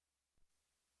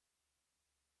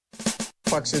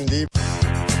Pucks in deep.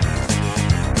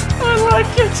 I like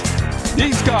it.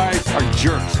 These guys are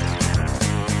jerks.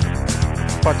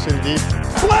 Pucks in deep.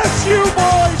 Bless you,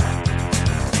 boys.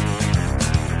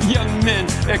 Young men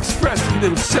expressing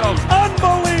themselves.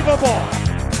 Unbelievable.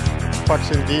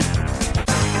 Pucks in deep.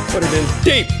 Put it in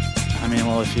deep. I mean,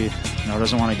 well, if he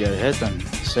doesn't want to get hit, then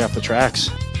stay off the tracks.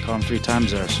 Caught him 3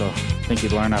 times there, so I think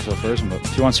he'd learn after the first one. But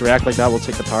if he wants to react like that, we'll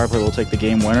take the power play, we'll take the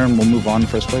game winner, and we'll move on in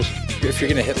first place. If you're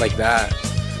going to hit like that,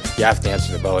 you have to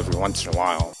answer the bell every once in a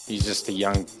while. He's just a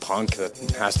young punk that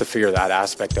has to figure that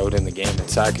aspect out in the game.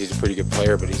 It's sad 'cause he's a pretty good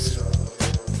player, but he's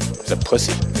a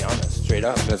pussy, to be honest, straight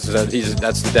up. That's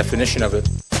the definition of it.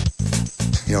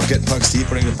 You know, getting pucks deep,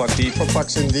 putting the puck deep. Put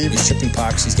pucks in deep. He's chipping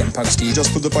pucks, he's getting pucks deep.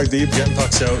 Just put the puck deep. Getting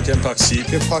pucks out, getting pucks deep.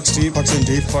 Get pucks deep, pucks in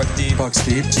deep. Puck deep, pucks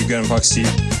deep. Keep getting pucks deep.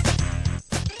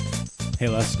 Hey,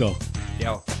 let's go.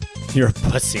 Yo. You're a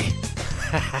pussy.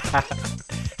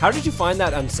 How did you find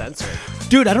that uncensored?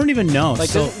 Dude, I don't even know. Like,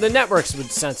 so, the networks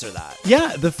would censor that.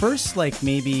 yeah, the first, like,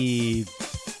 maybe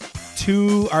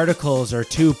 2 articles or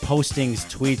 2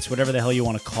 postings, tweets, whatever the hell you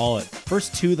want to call it.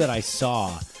 First 2 that I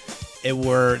saw, they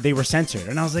were censored.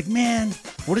 And I was like, man,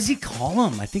 what does he call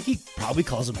him? I think he probably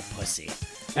calls him a pussy.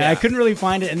 And I couldn't really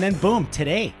find it. And then, boom,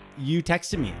 today, you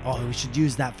texted me, oh, we should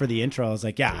use that for the intro. I was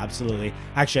like, yeah, absolutely.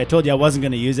 Actually, I told you I wasn't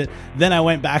going to use it. Then I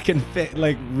went back and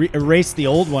erased the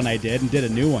old one I did and did a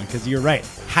new one because you're right.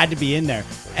 Had to be in there.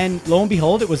 And lo and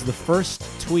behold, it was the first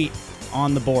tweet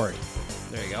on the board.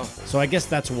 There you go. So I guess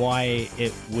that's why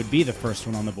it would be the first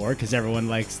one on the board, because everyone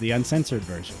likes the uncensored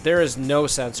version. There is no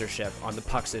censorship on the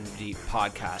Pucks in Deep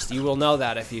podcast. You will know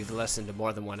that if you've listened to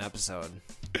more than one episode.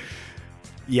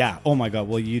 Yeah. Oh my God.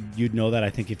 Well, you'd know that, I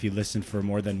think, if you listened for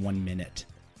more than 1 minute.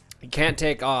 You can't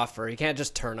take off, or you can't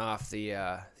just turn off the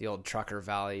old Trucker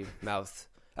Valley mouth.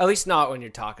 At least not when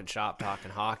you're talking shop,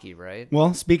 talking hockey, right?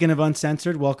 Well, speaking of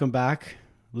uncensored, welcome back,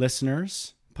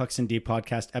 listeners. Pucks in Deep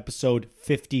podcast, episode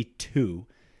 52.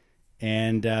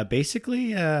 And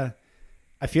basically, I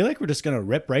feel like we're just going to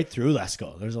rip right through Let's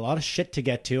Go. There's a lot of shit to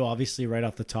get to. Obviously, right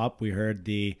off the top, we heard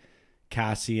the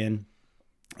Kassian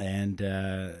and...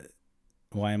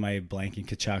 why am I blanking?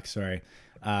 Tkachuk, sorry.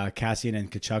 Kassian and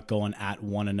Tkachuk going at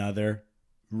one another.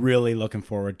 Really looking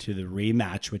forward to the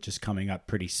rematch, which is coming up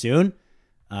pretty soon.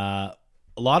 A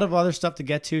lot of other stuff to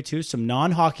get to, too. Some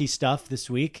non-hockey stuff this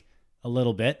week. A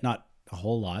little bit. Not a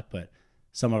whole lot, but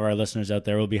some of our listeners out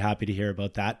there will be happy to hear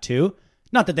about that, too.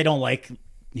 Not that they don't like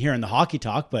hearing the hockey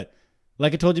talk, but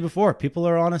like I told you before, people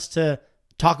are on us to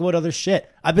talk about other shit.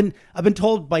 I've been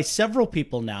told by several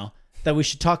people now that we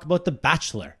should talk about The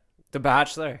Bachelor. The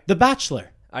Bachelor. The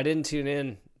Bachelor. I didn't tune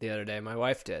in the other day. My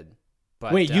wife did.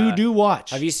 But, wait, you do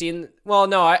watch? Have you seen? Well,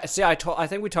 no. I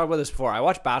think we talked about this before. I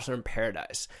watched Bachelor in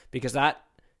Paradise because that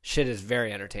shit is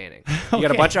very entertaining. You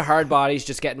got a bunch of hard bodies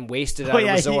just getting wasted at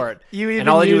a resort, and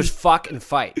all they do is fuck and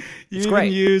fight. It's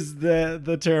great. You use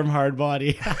the term hard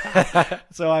body,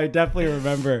 so I definitely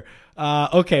remember.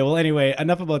 Okay, well, anyway,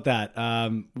 enough about that.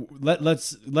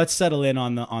 Let's settle in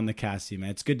on the Cassie,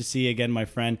 man. It's good to see you again, my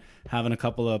friend. Having a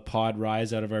couple of pod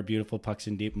rise out of our beautiful Pucks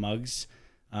in Deep mugs.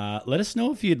 Let us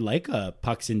know if you'd like a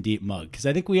Pucks in Deep mug, because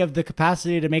I think we have the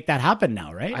capacity to make that happen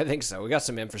now, right? I think so. We got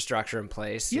some infrastructure in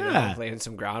place. Yeah, laying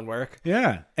some groundwork.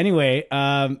 Yeah. Anyway,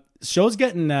 show's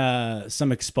getting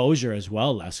some exposure as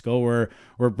well. Let's go.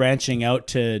 We're branching out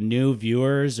to new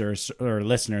viewers or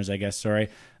listeners, I guess. Sorry.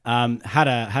 Had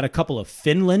a couple of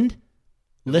Finland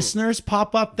listeners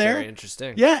pop up there. Very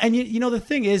interesting. Yeah, and you know the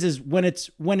thing is when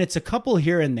it's a couple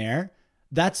here and there,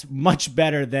 that's much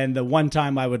better than the one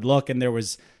time I would look and there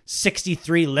was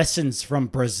 63 listens from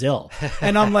Brazil,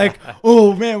 and I'm like,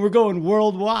 oh man, we're going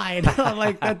worldwide. I'm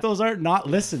like, those aren't not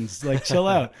listens. Like, chill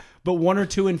out. But 1 or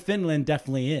 2 in Finland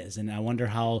definitely is, and I wonder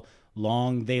how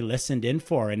long they listened in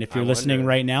for. And if you're listening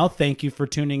right now, thank you for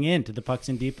tuning in to the Pucks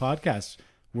in Deep podcast.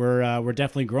 We're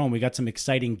definitely growing. We got some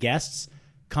exciting guests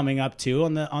coming up too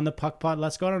on the Puck Pod.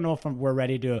 Let's go. I don't know if we're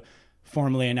ready to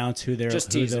formally announce who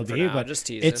they'll be, but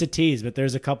it's a tease. But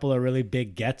there's a couple of really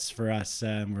big gets for us,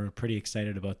 and we're pretty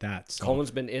excited about that. So. Coleman's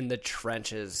been in the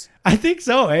trenches. I think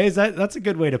so. Eh? That's a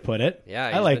good way to put it. Yeah,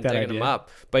 I like that digging idea. him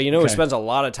up. But who spends a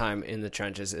lot of time in the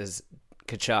trenches is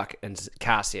Tkachuk and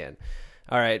Kassian.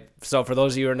 All right. So for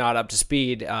those of you who are not up to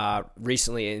speed,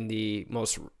 recently in the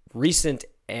most recent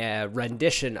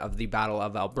rendition of the Battle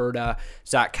of Alberta,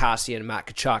 Zach Kassian and Matt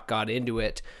Tkachuk got into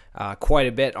it quite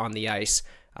a bit on the ice,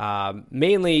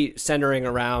 mainly centering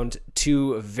around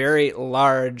 2 very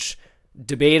large,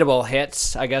 debatable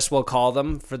hits, I guess we'll call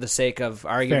them for the sake of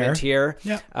argument here,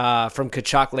 from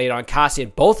Tkachuk late on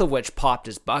Kassian, both of which popped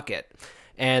his bucket.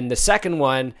 And the second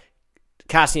one,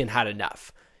 Kassian had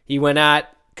enough. He went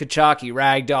at Tkachuk. He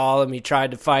ragdolled him. He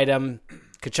tried to fight him.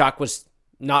 Tkachuk was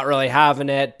not really having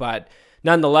it, but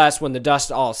nonetheless, when the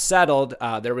dust all settled,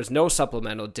 there was no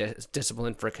supplemental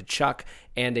discipline for Tkachuk,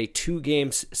 and a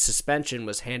 2-game suspension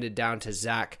was handed down to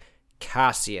Zach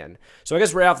Kassian. So I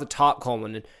guess right off the top,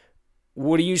 Coleman,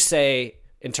 what do you say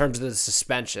in terms of the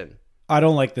suspension? I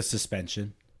don't like the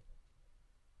suspension.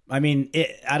 I mean,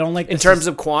 I don't like in terms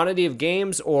of quantity of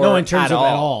games, or no, in terms at of all?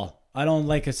 at all. I don't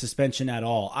like a suspension at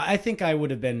all. I think I would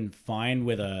have been fine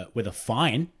with a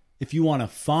fine if you want to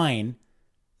fine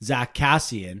Zach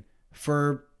Kassian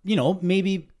for,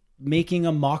 maybe making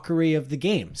a mockery of the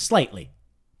game slightly,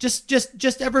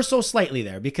 just ever so slightly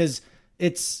there, because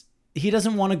he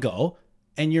doesn't want to go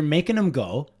and you're making him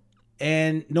go.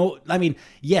 And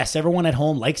yes, everyone at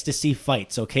home likes to see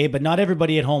fights, okay? But not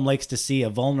everybody at home likes to see a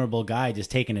vulnerable guy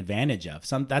just taken advantage of.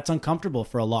 That's uncomfortable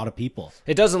for a lot of people.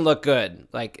 It doesn't look good.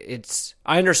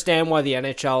 I understand why the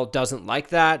NHL doesn't like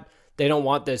that. They don't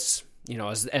want this,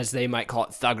 as they might call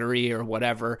it, thuggery or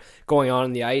whatever going on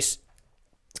in the ice.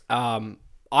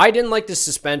 I didn't like this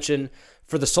suspension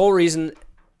for the sole reason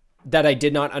that I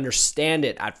did not understand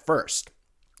it at first.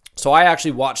 So I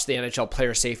actually watched the NHL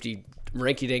player safety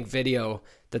rinky-dink video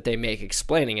that they make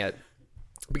explaining it,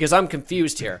 because I'm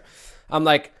confused here. I'm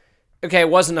like, okay, it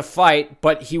wasn't a fight,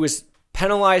 but he was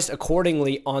penalized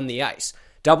accordingly on the ice.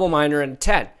 Double minor and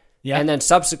 10. Yeah. And then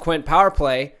subsequent power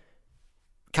play,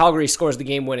 Calgary scores the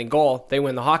game-winning goal. They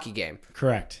win the hockey game.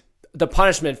 Correct. The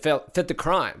punishment fit the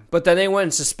crime, but then they went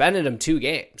and suspended him 2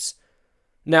 games.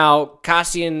 Now,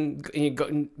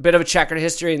 Kassian, bit of a checkered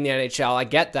history in the NHL. I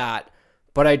get that,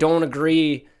 but I don't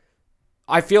agree.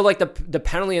 I feel like the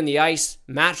penalty on the ice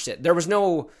matched it. There was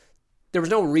no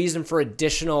reason for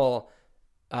additional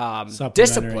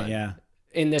discipline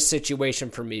in this situation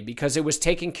for me, because it was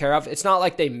taken care of. It's not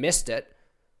like they missed it.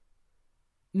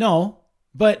 No,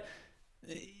 but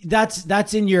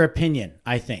that's in your opinion,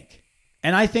 I think.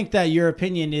 And I think that your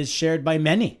opinion is shared by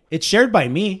many. It's shared by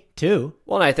me too.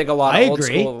 Well, and I think a lot of old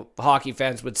school hockey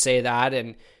fans would say that.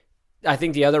 And I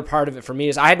think the other part of it for me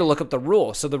is I had to look up the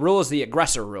rule. So the rule is the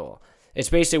aggressor rule. It's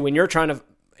basically when you're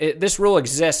this rule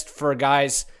exists for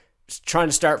guys trying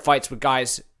to start fights with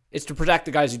guys. It's to protect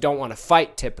the guys who don't want to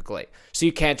fight typically. So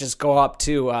you can't just go up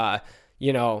to,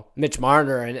 Mitch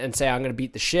Marner and say, I'm going to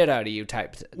beat the shit out of you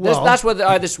type. That's what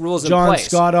this rule is in place. John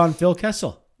Scott on Phil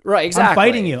Kessel. Right, exactly. I'm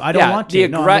fighting you. I don't want to.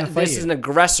 I'm gonna fight this is an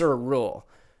aggressor rule.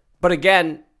 But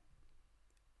again,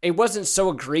 it wasn't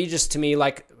so egregious to me,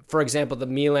 like, for example, the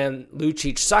Milan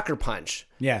Lucic sucker punch.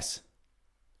 Yes.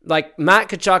 Like, Matt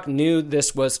Tkachuk knew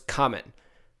this was coming,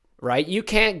 right? You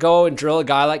can't go and drill a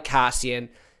guy like Kassian,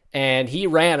 and he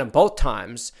ran him both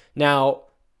times. Now,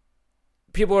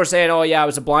 people are saying, oh, yeah, it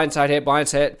was a blindside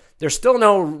hit. There's still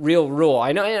no real rule.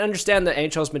 I understand that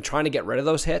NHL's been trying to get rid of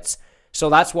those hits, so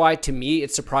that's why, to me,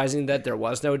 it's surprising that there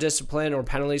was no discipline or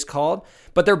penalties called,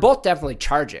 but they're both definitely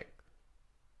charging.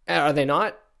 Are they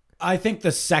not? I think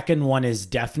the second one is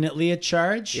definitely a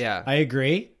charge. Yeah. I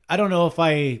agree. I don't know if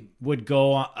I would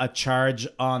go a charge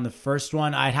on the first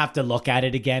one. I'd have to look at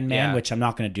it again, man, which I'm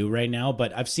not going to do right now,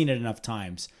 but I've seen it enough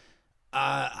times.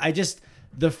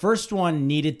 The first one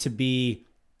needed to be,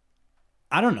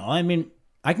 I don't know. I mean,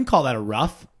 I can call that a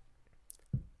rough.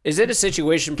 Is it a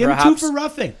situation Give perhaps? Give him 2 for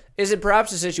roughing. Is it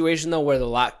perhaps a situation, though, where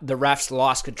the refs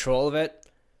lost control of it?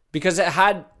 Because it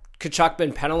had Tkachuk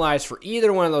been penalized for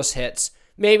either one of those hits,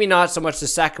 maybe not so much the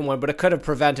second one, but it could have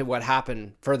prevented what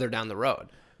happened further down the road.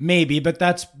 Maybe, but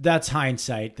that's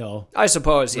hindsight, though. I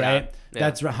suppose, yeah. Right? Yeah.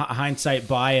 That's hindsight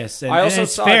bias, and, I also and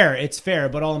it's fair. It's fair,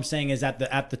 but all I'm saying is at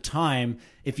the time,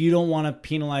 if you don't want to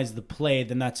penalize the play,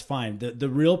 then that's fine. The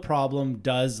real problem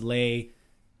does lay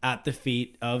at the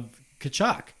feet of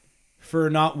Tkachuk for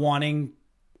not wanting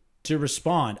to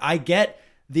respond. I get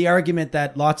the argument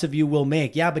that lots of you will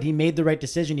make. Yeah, but he made the right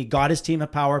decision. He got his team a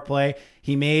power play.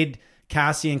 He made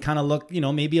Kassian kind of look,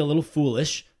 maybe a little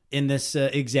foolish in this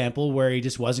example where he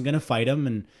just wasn't going to fight him.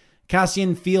 And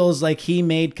Kassian feels like he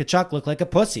made Tkachuk look like a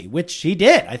pussy, which he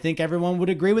did. I think everyone would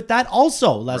agree with that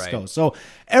also, Lesko. Right. So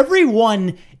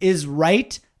everyone is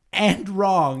right and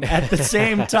wrong at the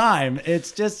same time.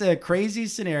 It's just a crazy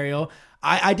scenario.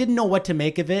 I didn't know what to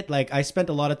make of it. Like, I spent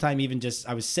a lot of time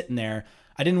I was sitting there.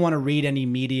 I didn't want to read any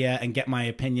media and get my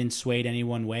opinion swayed any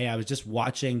one way. I was just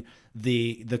watching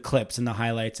the clips and the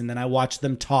highlights, and then I watched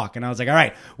them talk, and I was like, all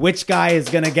right, which guy is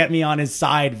going to get me on his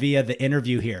side via the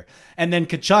interview here? And then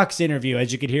Tkachuk's interview,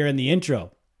 as you could hear in the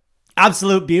intro,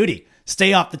 absolute beauty.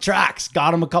 Stay off the tracks.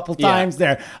 Got him a couple times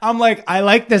there. I'm like, I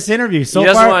like this interview. So he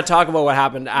doesn't far, want to talk about what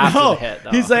happened after the hit,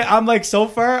 though. He's like, I'm like, so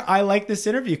far, I like this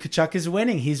interview. Tkachuk is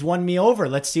winning. He's won me over.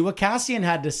 Let's see what Kassian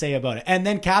had to say about it. And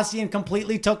then Kassian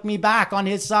completely took me back on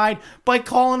his side by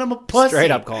calling him a pussy.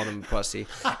 Straight up calling him a pussy.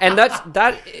 And that's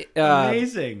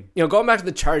amazing. Going back to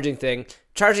the charging thing.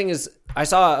 Charging is, I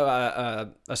saw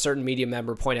a certain media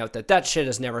member point out that shit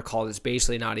is never called. It's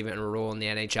basically not even a rule in the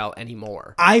NHL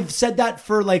anymore. I've said that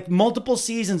for like multiple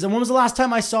seasons. And when was the last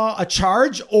time I saw a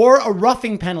charge or a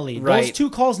roughing penalty? Right. Those two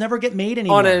calls never get made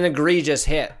anymore. On an egregious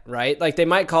hit, right? Like they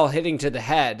might call hitting to the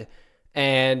head,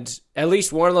 and at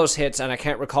least one of those hits, and I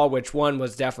can't recall which one,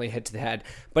 was definitely a hit to the head.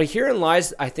 But herein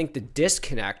lies, I think, the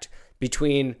disconnect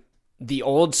between the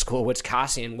old school, which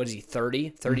Kassian, what is he, 30,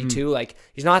 32? Mm-hmm. Like,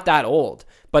 he's not that old.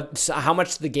 But how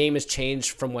much the game has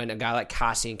changed from when a guy like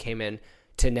Kassian came in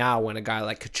to now when a guy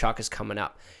like Tkachuk is coming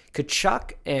up.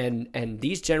 Tkachuk and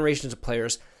these generations of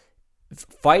players,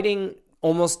 fighting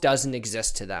almost doesn't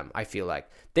exist to them, I feel like.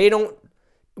 They don't...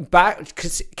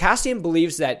 Because Kassian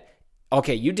believes that,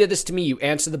 okay, you did this to me, you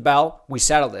answer the bell, we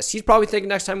settle this. He's probably thinking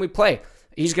next time we play,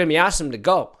 he's going to be asking him to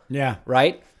go. Yeah.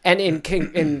 Right? And in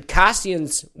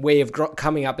Kassian's way of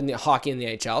coming up in the hockey in the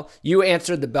NHL, you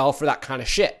answered the bell for that kind of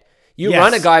shit. You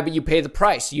run a guy, but you pay the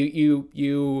price. You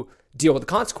deal with the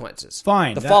consequences.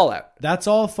 Fine. The fallout. That's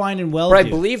all fine and well. But I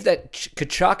believe that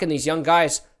Tkachuk and these young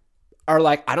guys are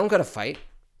like, I don't got to fight.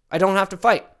 I don't have to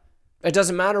fight. It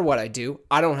doesn't matter what I do.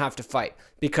 I don't have to fight.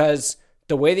 Because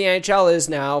the way the NHL is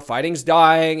now, fighting's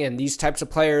dying, and these types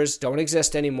of players don't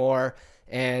exist anymore.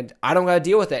 And I don't got to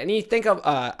deal with it. And you think of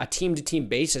a team-to-team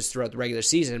basis throughout the regular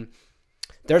season,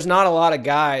 there's not a lot of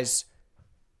guys.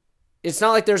 It's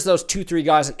not like there's those 2-3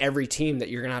 guys on every team that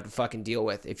you're going to have to fucking deal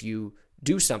with if you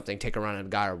do something, take a run at a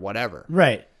guy or whatever.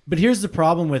 Right. But here's the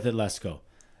problem with it, Lesko.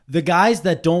 The guys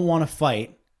that don't want to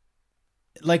fight,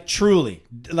 like truly,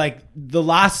 like the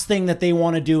last thing that they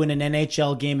want to do in an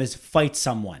NHL game is fight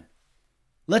someone.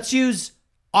 Let's use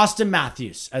Austin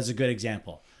Matthews as a good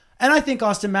example. And I think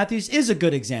Austin Matthews is a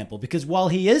good example because while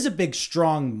he is a big,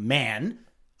 strong man,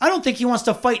 I don't think he wants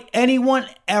to fight anyone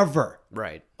ever.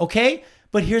 Right. Okay?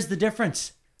 But here's the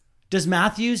difference. Does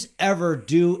Matthews ever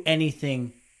do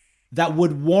anything that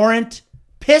would warrant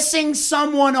pissing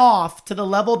someone off to the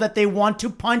level that they want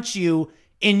to punch you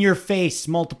in your face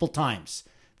multiple times?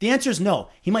 The answer is no.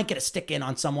 He might get a stick in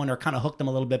on someone or kind of hook them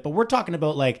a little bit, but we're talking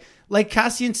about like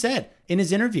Kassian said in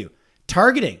his interview,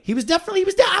 targeting. He was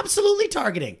absolutely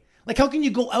targeting. Like, how can you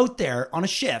go out there on a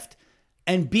shift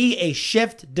and be a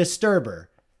shift disturber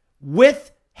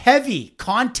with heavy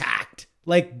contact,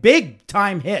 like big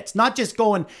time hits, not just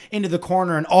going into the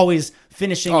corner and always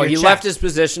finishing your he check. left his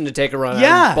position to take a run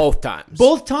at him both times.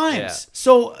 Both times. Yeah.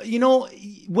 So,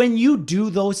 when you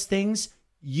do those things,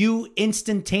 you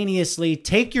instantaneously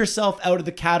take yourself out of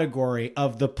the category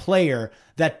of the player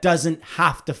that doesn't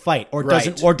have to fight or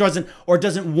doesn't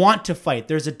want to fight.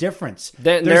 There's a difference.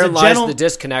 There lies the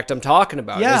disconnect I'm talking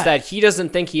about. Is that he doesn't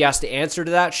think he has to answer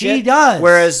to that shit. He does.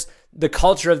 Whereas the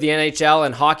culture of the NHL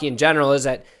and hockey in general is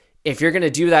that if you're going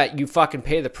to do that, you fucking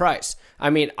pay the price. I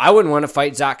mean, I wouldn't want to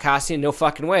fight Zach Kassian. No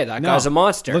fucking way. That guy's a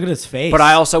monster. Look at his face. But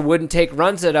I also wouldn't take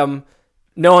runs at him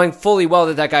knowing fully well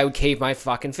that guy would cave my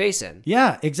fucking face in.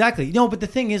 Yeah, exactly. No, but the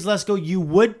thing is, Lesko, you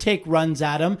would take runs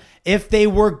at him if they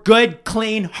were good,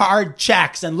 clean, hard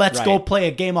checks. And let's go play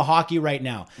a game of hockey right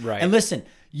now. Right. And listen,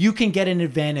 you can get an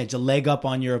advantage, a leg up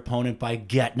on your opponent by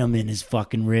getting him in his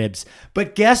fucking ribs.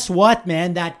 But guess what,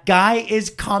 man? That guy is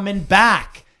coming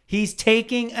back. He's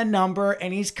taking a number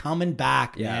and he's coming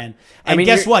back, man. And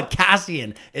guess what?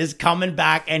 Kassian is coming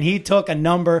back and he took a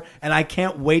number and I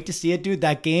can't wait to see it, dude.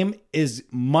 That game is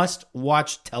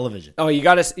must-watch television. Oh, you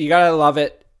gotta love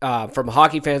it from a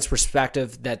hockey fan's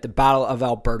perspective that the Battle of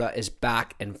Alberta is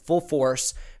back in full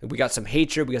force. We got some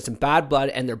hatred, we got some bad blood,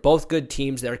 and they're both good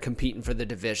teams that are competing for the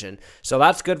division. So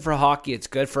that's good for hockey. It's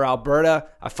good for Alberta.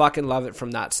 I fucking love it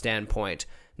from that standpoint.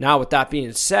 Now, with that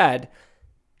being said,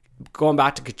 going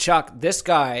back to Tkachuk, this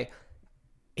guy,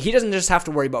 he doesn't just have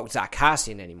to worry about Zach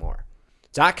Kassian anymore.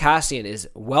 Zach Kassian is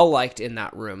well-liked in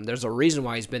that room. There's a reason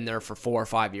why he's been there for 4 or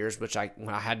 5 years, which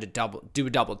when I had to do a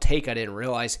double take, I didn't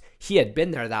realize he had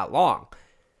been there that long.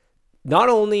 Not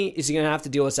only is he going to have to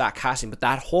deal with Zach Kassian, but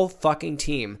that whole fucking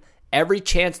team, every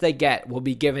chance they get, will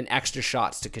be given extra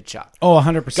shots to Tkachuk. Oh,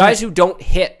 100%. Guys who don't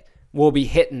hit will be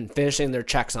hitting, finishing their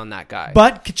checks on that guy.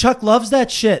 But Tkachuk loves that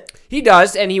shit. He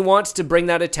does, and he wants to bring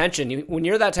that attention. When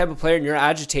you're that type of player and you're an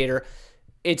agitator,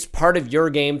 it's part of your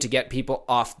game to get people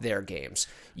off their games.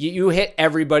 You hit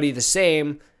everybody the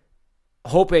same,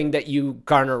 hoping that you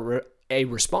garner a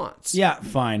response. Yeah,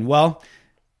 fine. Well,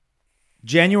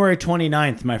 January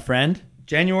 29th, my friend.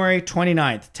 January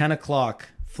 29th, 10 o'clock.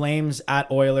 Flames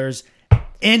at Oilers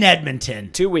in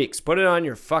Edmonton. 2 weeks. Put it on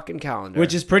your fucking calendar.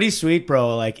 Which is pretty sweet,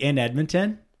 bro. Like in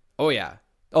Edmonton. Oh, yeah.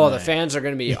 Oh, the fans are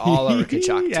going to be all over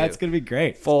Tkachuk, too. Yeah, it's going to be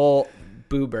great. Full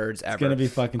boo birds ever. It's going to be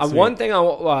fucking sweet.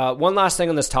 One last thing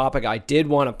on this topic I did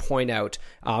want to point out.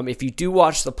 If you do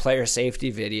watch the player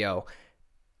safety video,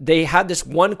 they had this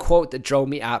one quote that drove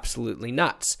me absolutely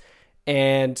nuts.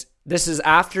 And this is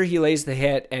after he lays the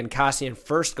hit and Kassian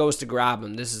first goes to grab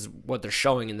him. This is what they're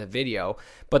showing in the video.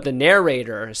 But the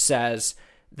narrator says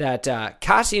that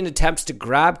Kassian attempts to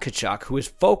grab Tkachuk, who is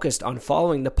focused on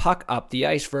following the puck up the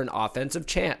ice for an offensive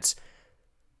chance.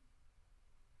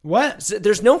 What? So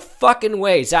there's no fucking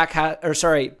way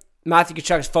Matthew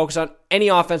Tkachuk is focused on any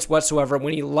offense whatsoever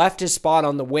when he left his spot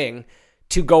on the wing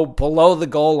to go below the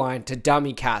goal line to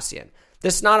dummy Kassian.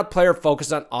 This is not a player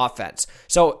focused on offense.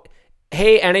 So,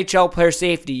 hey, NHL player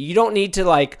safety, you don't need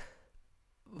to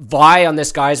vie on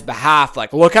this guy's behalf.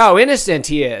 Like, look how innocent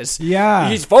he is. Yeah.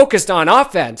 He's focused on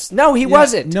offense. No, he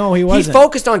wasn't. No, he wasn't. He's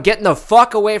focused on getting the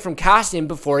fuck away from Kassian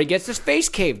before he gets his face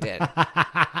caved in.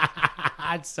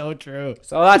 That's so true.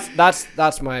 So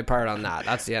that's my part on that.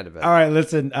 That's the end of it. All right,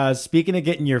 listen. Speaking of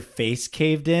getting your face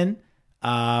caved in,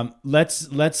 let's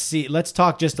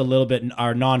talk just a little bit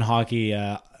our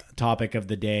non-hockey topic of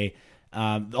the day.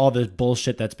 All the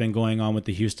bullshit that's been going on with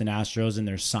the Houston Astros and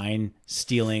their sign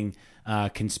stealing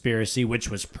conspiracy, which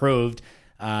was proved.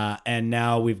 And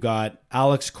now we've got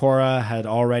Alex Cora had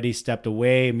already stepped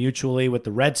away mutually with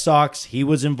the Red Sox. He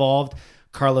was involved.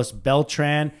 Carlos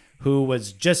Beltran, who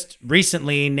was just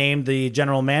recently named the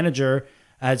general manager,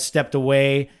 had stepped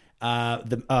away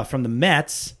from the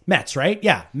Mets. Mets, right?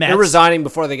 Yeah, Mets. They're resigning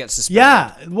before they get suspended.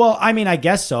 Yeah, well, I mean, I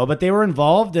guess so, but they were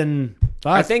involved and...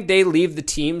 I think they leave the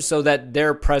team so that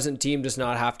their present team does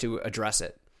not have to address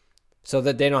it. So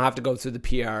that they don't have to go through the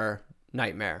PR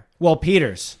nightmare. Well,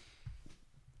 Peters.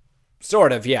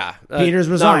 Sort of, yeah. Peters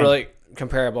resigned. Not really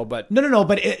comparable, but... No,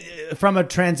 but from a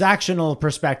transactional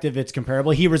perspective, it's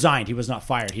comparable. He resigned. He was not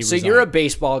fired. He resigned. So you're a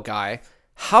baseball guy.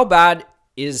 How bad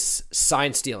is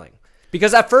sign stealing?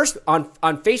 Because at first,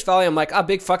 on face value, I'm like,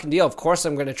 big fucking deal. Of course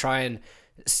I'm going to try and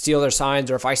steal their signs,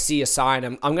 or if I see a sign,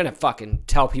 I'm going to fucking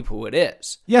tell people who it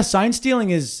is. Yeah, sign stealing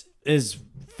is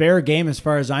fair game as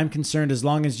far as I'm concerned, as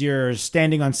long as you're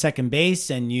standing on second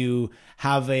base and you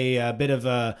have a bit of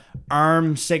a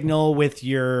arm signal with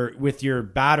your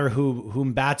batter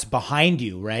whom bats behind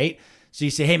you, right? So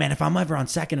you say, hey man, if I'm ever on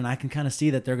second and I can kind of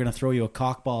see that they're going to throw you a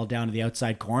cock ball down to the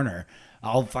outside corner,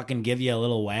 I'll fucking give you a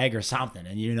little wag or something,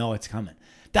 and you know it's coming.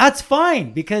 That's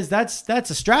fine, because that's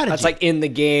a strategy. That's like in the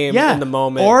game, in the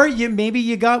moment. Or maybe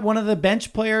you got one of the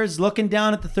bench players looking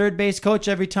down at the third base coach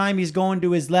every time he's going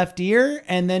to his left ear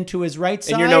and then to his right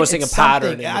side. And you're noticing a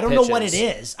pattern. I don't know what it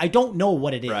is.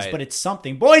 Right. But it's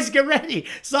something. Boys, get ready.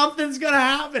 Something's going to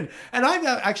happen. And I've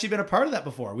actually been a part of that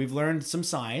before. We've learned some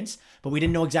signs, but we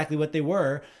didn't know exactly what they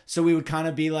were. So we would kind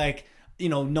of be like,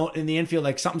 note in the infield,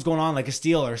 like something's going on, like a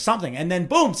steal or something. And then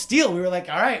boom, steal. We were like,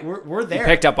 all right, we're there. You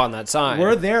picked up on that sign.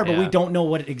 We're there, but we don't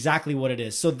know exactly what it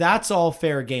is. So that's all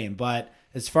fair game. But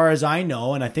as far as I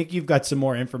know, and I think you've got some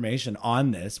more information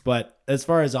on this, but as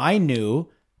far as I knew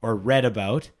or read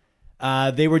about,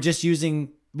 they were just using,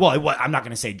 I'm not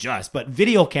going to say just, but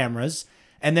video cameras,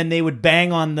 and then they would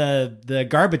bang on the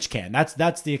garbage can.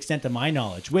 That's the extent of my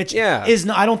knowledge, which is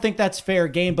not, I don't think that's fair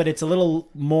game, but it's a little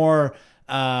more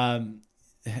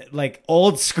like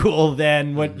old school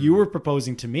than what you were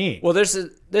proposing to me. Well,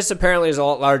 this apparently is a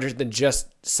lot larger than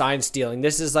just sign stealing.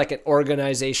 This is like an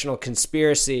organizational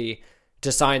conspiracy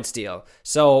to sign steal.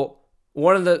 So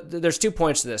there's 2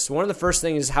 points to this. One of the first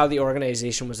things is how the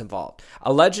organization was involved.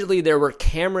 Allegedly, there were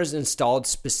cameras installed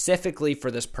specifically for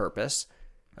this purpose.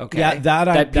 Okay. Yeah,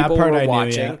 that people part were I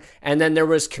watching. knew, yeah. And then there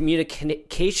was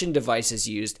communication devices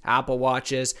used, Apple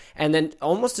Watches, and then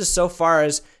almost as so far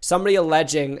as somebody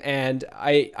alleging, and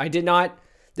I did not,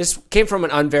 this came from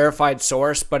an unverified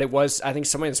source, but it was, I think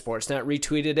somebody in Sportsnet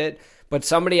retweeted it, but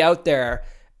somebody out there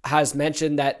has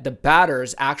mentioned that the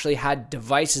batters actually had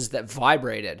devices that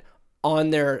vibrated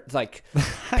on their, like,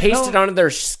 pasted onto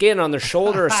their skin on their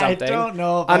shoulder or something. I don't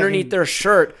know. Underneath their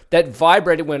shirt that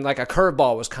vibrated when, like, a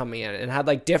curveball was coming in and had,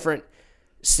 like, different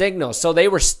signals. So they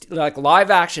were, like, live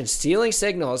action stealing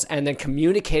signals and then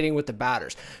communicating with the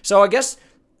batters. So I guess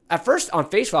at first on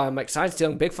face value, I'm like, sign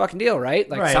stealing, big fucking deal, right?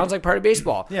 Like, sounds like part of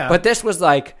baseball. Yeah. But this was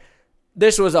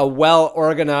a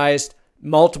well-organized,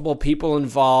 multiple people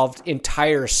involved,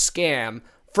 entire scam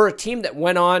for a team that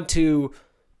went on to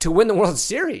win the World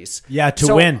Series. Yeah,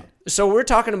 to win. So we're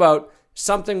talking about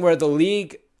something where the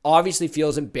league obviously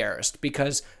feels embarrassed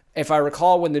because if I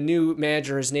recall, when the new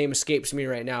manager, his name escapes me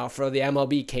right now, for the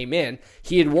MLB came in,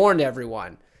 he had warned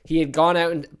everyone. He had gone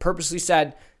out and purposely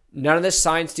said, none of this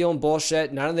sign stealing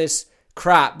bullshit, none of this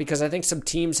crap, because I think some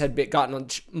teams had gotten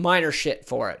minor shit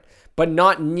for it, but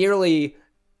not nearly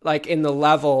like in the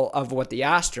level of what the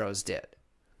Astros did.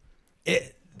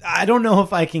 I don't know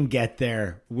if I can get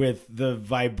there with the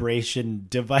vibration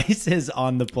devices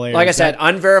on the players. Like I said,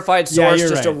 unverified source, you're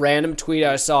just a right. random tweet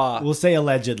I saw. We'll say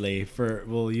allegedly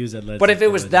we'll use allegedly. But if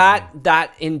it was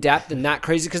that in depth and that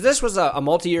crazy, because this was a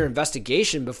multi-year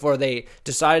investigation before they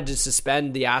decided to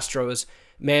suspend the Astros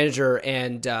manager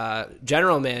and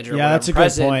general manager. Yeah, that's a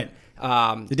good point.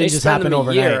 It didn't just happen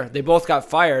overnight. They both got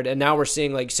fired, and now we're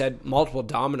seeing, like you said, multiple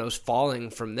dominoes falling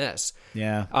from this.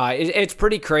 Yeah, it's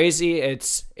pretty crazy.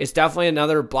 It's definitely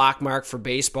another black mark for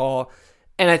baseball,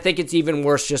 and I think it's even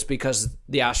worse just because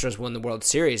the Astros won the World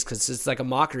Series, because it's like a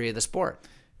mockery of the sport.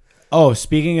 Oh,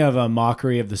 speaking of a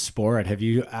mockery of the sport, have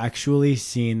you actually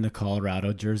seen the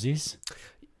Colorado jerseys?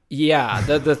 Yeah,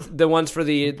 the ones for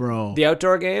the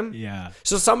outdoor game. Yeah.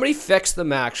 So somebody fixed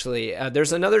them, actually.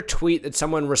 There's another tweet that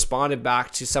someone responded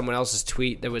back to someone else's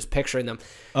tweet that was picturing them.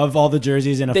 Of all the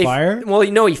jerseys in a fire? Well,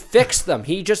 he fixed them.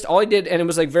 All he did, and it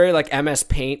was like very like MS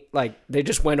Paint, like they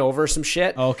just went over some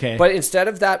shit. Okay. But instead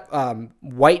of that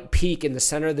white peak in the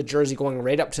center of the jersey going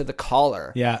right up to the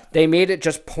collar, Yeah. they made it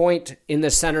just point in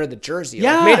the center of the jersey.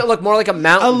 Yeah. Like, made it look more like a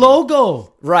mountain. A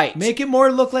logo. Right. Make it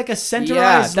more look like a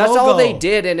centralized Yeah, that's logo. all they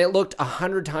did, and it looked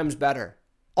 100 times better.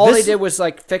 All they did was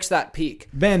like fix that peak.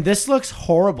 Man, this looks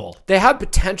horrible. They have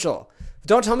potential.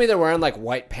 Don't tell me they're wearing like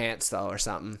white pants though or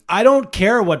something. I don't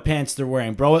care what pants they're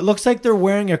wearing, bro. It looks like they're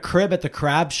wearing a crib at the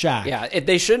Crab Shack. Yeah,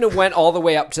 they shouldn't have went all the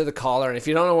way up to the collar. And if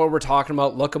you don't know what we're talking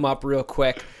about, look them up real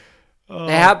quick.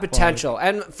 They have potential.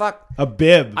 And fuck, a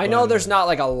bib. I know there's not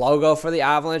like a logo for the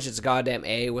Avalanche. It's a goddamn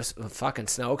A with fucking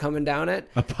snow coming down it.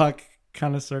 A puck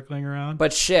kind of circling around.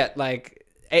 But shit, like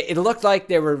it looked like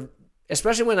they were,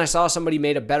 especially when I saw somebody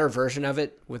made a better version of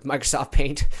it with Microsoft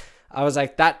Paint. I was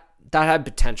like, that had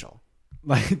potential.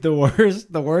 Like the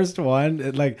worst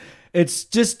one. It's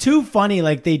just too funny.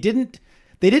 Like they didn't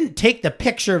take the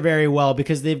picture very well,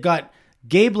 because they've got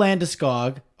Gabe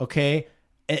Landeskog, okay,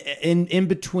 in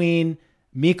between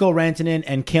Mikko Rantanen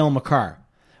and Cale Makar.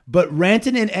 But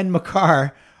Rantanen and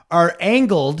Makar are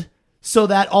angled so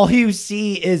that all you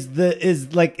see is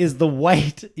the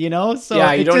white, you know? So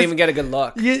yeah, you don't even get a good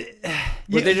look. Were they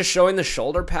you, just showing the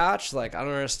shoulder patch? Like, I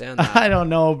don't understand that. I don't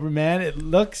know, man. It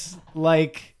looks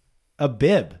like a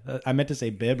bib. I meant to say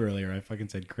bib earlier. I fucking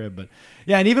said crib, but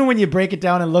yeah. And even when you break it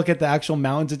down and look at the actual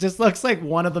mountains, it just looks like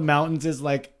one of the mountains is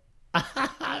like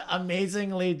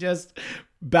amazingly just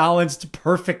balanced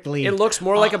perfectly. It looks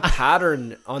more like a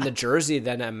pattern on the jersey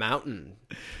than a mountain.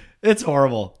 It's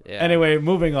horrible. Yeah. Anyway,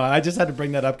 moving on. I just had to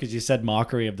bring that up because you said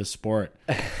mockery of the sport.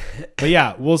 But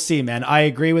yeah, we'll see, man. I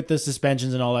agree with the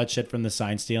suspensions and all that shit from the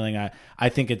sign stealing. I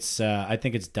think it's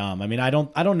dumb. I mean, I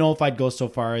don't know if I'd go so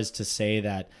far as to say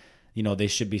that, you know, they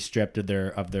should be stripped of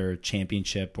their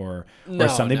championship or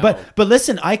something. No. But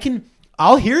listen,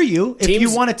 I'll hear you if Teams-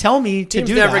 you want to tell me to do that.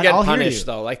 Teams never get I'll hear punished you.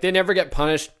 though. Like, they never get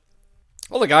punished.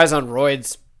 All the guys on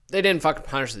roids, they didn't fucking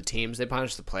punish the teams. They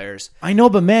punished the players. I know,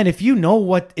 but man, if you know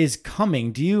what is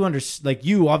coming, do you understand? Like,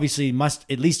 you obviously must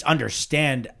at least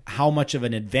understand how much of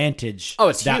an advantage. Oh,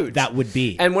 it's huge. That would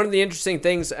be. And one of the interesting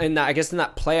things, and I guess in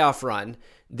that playoff run,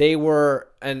 they were,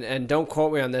 and don't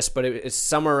quote me on this, but it's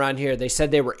somewhere around here. They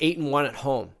said they were 8-1 at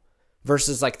home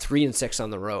versus like 3-6 on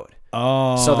the road.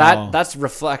 Oh, So that's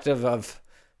reflective of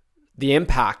the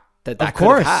impact that of could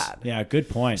course. have had. Yeah, good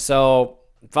point. So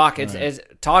fuck, it's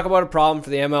talk about a problem for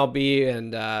the MLB,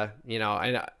 and you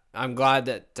know, I'm glad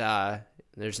that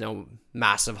there's no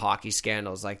massive hockey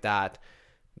scandals like that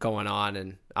going on,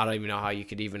 and I don't even know how you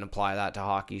could even apply that to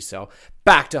hockey. So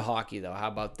back to hockey though. How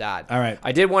about that? All right.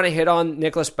 I did want to hit on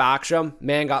Nicholas Backstrom.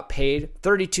 Man got paid,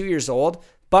 32 years old,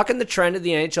 bucking the trend of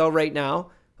the NHL right now.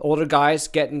 Older guys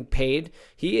getting paid.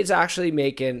 He is actually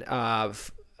making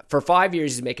for 5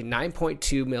 years, he's making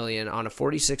 $9.2 million on a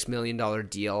 $46 million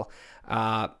deal.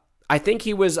 I think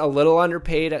he was a little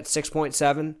underpaid at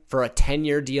 6.7 for a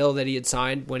 10-year deal that he had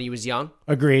signed when he was young.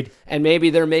 Agreed. And maybe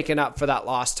they're making up for that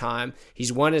lost time.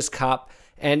 He's won his cup.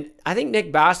 And I think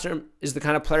Nick Backstrom is the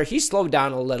kind of player, he slowed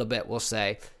down a little bit, we'll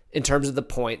say, in terms of the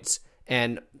points,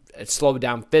 and it slowed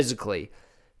down physically.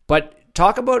 But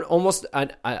talk about almost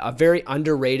a very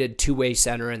underrated two-way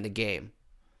center in the game.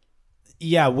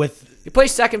 Yeah, You play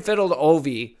second fiddle to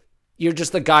Ovi, you're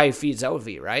just the guy who feeds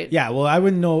Ovi, right? Yeah, well, I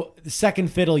wouldn't know.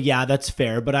 Second fiddle, yeah, that's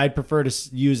fair, but I'd prefer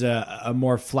to use a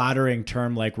more flattering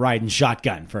term like riding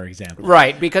shotgun, for example.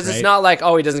 Right, because Right? it's not like,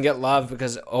 oh, he doesn't get love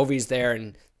because Ovi's there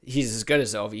and he's as good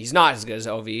as Ovi. He's not as good as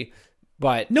Ovi,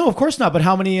 but No, of course not. But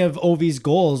how many of Ovi's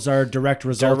goals are direct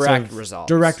results of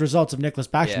Nicklas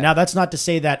Backstrom? Yeah. Now, that's not to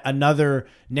say that another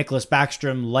Nicklas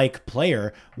Backstrom-like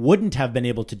player wouldn't have been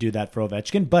able to do that for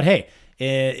Ovechkin. But hey,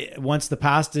 once the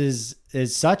past is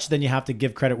such, then you have to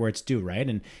give credit where it's due, right?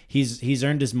 And he's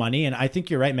earned his money. And I think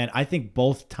you're right, man. I think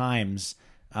both times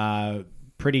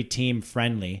pretty team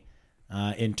friendly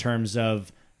in terms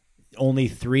of only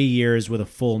 3 years with a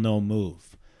full no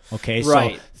move. Okay,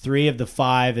 right. So 3 of the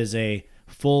 5 is a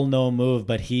full no move,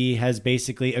 but he has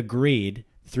basically agreed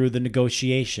through the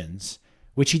negotiations,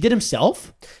 which he did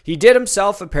himself. He did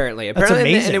himself, apparently. Apparently,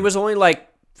 amazing. and it was only like,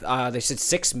 they said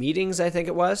 6 meetings, I think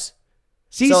it was.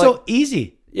 See, so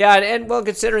easy. Yeah, and well,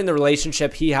 considering the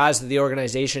relationship he has with the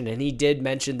organization, and he did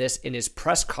mention this in his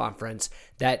press conference,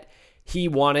 that he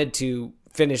wanted to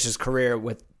finish his career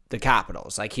with the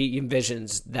Capitals. Like, he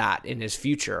envisions that in his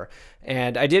future.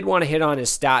 And I did want to hit on his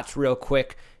stats real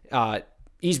quick.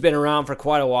 He's been around for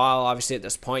quite a while. Obviously, at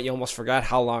this point, you almost forgot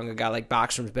how long a guy like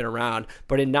Backstrom's been around.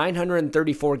 But in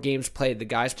 934 games played, the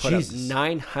guy's put up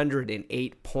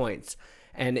 908 points.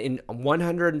 And in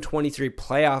 123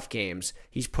 playoff games,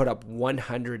 he's put up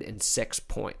 106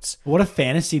 points. What a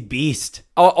fantasy beast.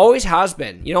 Oh, always has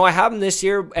been. You know, I have him this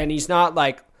year, and he's not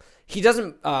like, he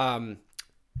doesn't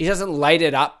light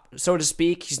it up, so to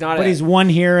speak. He's not. But he's one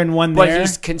here and one there. But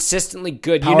he's consistently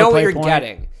good. Power You know what play you're point.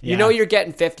 getting. Yeah. You know you're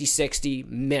getting 50, 60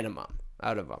 minimum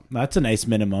out of him. That's a nice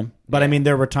minimum. But I mean,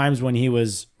 there were times when he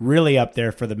was really up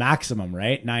there for the maximum,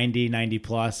 right? 90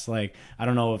 plus. Like, I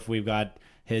don't know if we've got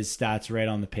his stats right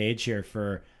on the page here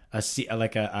for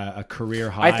a career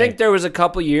high. I think there was a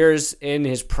couple years in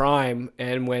his prime,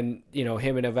 and when, you know,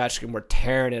 him and Ovechkin were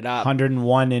tearing it up.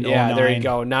 101 in 09. Yeah, there you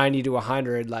go. 90 to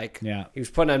 100. Like, yeah. He was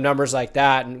putting up numbers like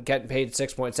that and getting paid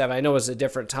 6.7. I know it was a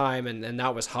different time, and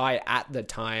that was high at the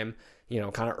time, you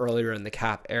know, kind of earlier in the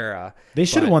Cap era. They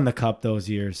should have won the Cup those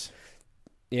years.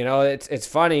 You know, it's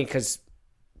funny because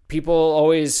people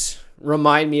always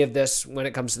remind me of this when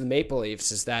it comes to the Maple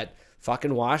Leafs, is that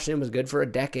fucking Washington was good for a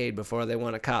decade before they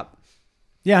won a cup.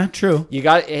 Yeah, true.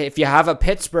 If you have a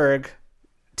Pittsburgh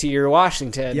to your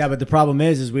Washington. Yeah, but the problem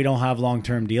is we don't have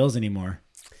long-term deals anymore.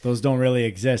 Those don't really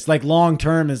exist. Like,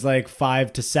 long-term is like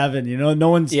 5 to 7. You know, no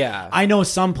one's. Yeah. I know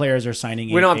some players are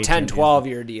signing. We don't have 10,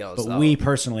 12-year deals. But though. we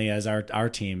personally, as our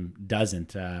team,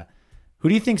 doesn't. Who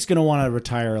do you think's going to want to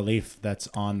retire a Leaf that's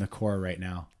on the core right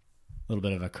now? A little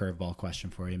bit of a curveball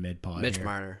question for you, mid-pod. Mitch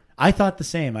Marner. I thought the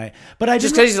same. Just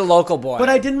because he's a local boy. But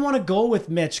I didn't want to go with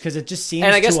Mitch because it just seems.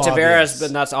 And I guess too Tavares, obvious.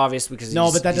 but that's obvious because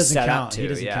but that doesn't set count. Up to, He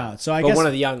doesn't yeah. count. So I but guess one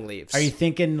of the young Leafs. Are you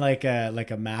thinking like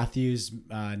a Matthews,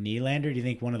 Nylander? Do you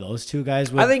think one of those two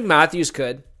guys would? I think Matthews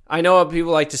could. I know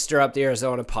people like to stir up the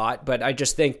Arizona pot, but I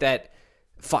just think that.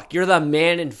 Fuck, you're the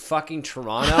man in fucking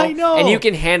Toronto. I know. And you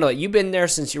can handle it. You've been there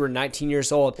since you were 19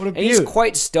 years old. What a and he's beaut.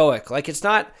 quite stoic. Like, it's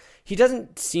not, he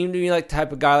doesn't seem to be like the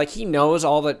type of guy, like, he knows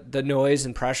all the noise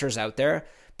and pressures out there,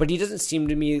 but he doesn't seem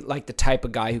to me like the type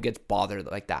of guy who gets bothered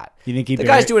like that. You think the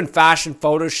guy's doing fashion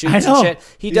photo shoots and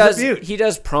shit. He does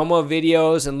promo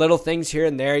videos and little things here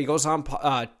and there. He goes on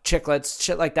chiclets,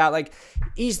 shit like that. Like,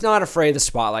 he's not afraid of the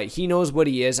spotlight. He knows what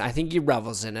he is. I think he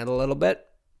revels in it a little bit.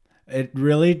 It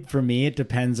really, for me, it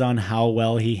depends on how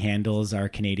well he handles our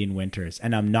Canadian winters.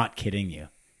 And I'm not kidding you.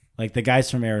 Like the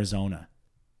guys from Arizona,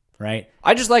 right?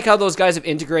 I just like how those guys have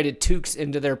integrated toques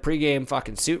into their pregame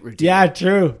fucking suit routine. Yeah,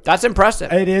 true. That's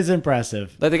impressive. It is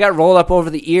impressive. Like, they got rolled up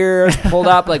over the ears, pulled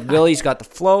up, like Willie's got the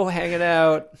flow hanging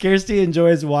out. Kirsty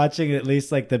enjoys watching at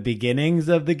least like the beginnings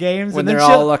of the games. When and they're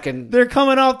all looking. They're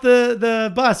coming off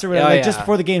the bus or whatever, just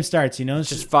before the game starts, you know? It's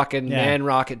just fucking man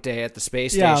rocket day at the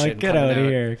space yeah, station. Like, get out of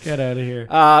here. Get out of here.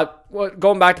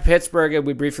 Going back to Pittsburgh,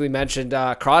 we briefly mentioned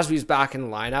Crosby's back in the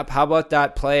lineup. How about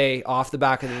that play off the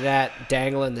back of the net,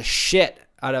 dangling the shit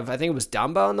out of, I think it was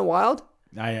Dumba in the Wild?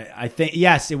 I think,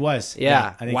 yes, it was.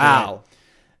 Yeah. I think wow.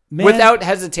 Man, without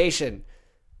hesitation.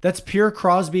 That's pure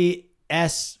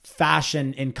Crosby-esque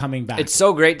fashion in coming back. It's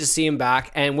so great to see him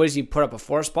back. And what does he put up, a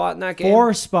 4 spot in that game?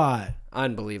 4 spot.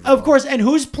 Unbelievable. Of course. And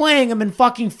who's playing him in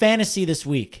fucking fantasy this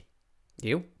week?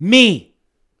 You? Me.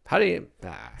 How do you?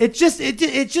 It's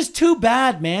just too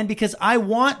bad, man, because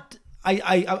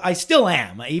I still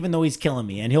am, even though he's killing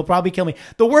me, and he'll probably kill me.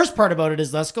 The worst part about it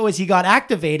is, Lesko, is he got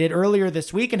activated earlier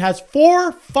this week and has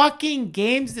 4 fucking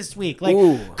games this week. Like,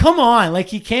 come on. Like,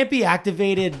 he can't be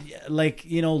activated, like,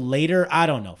 you know, later. I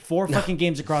don't know. 4 fucking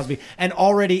games at Crosby. And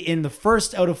already in the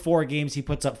first out of 4 games, he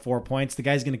puts up 4 points. The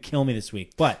guy's going to kill me this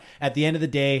week. But at the end of the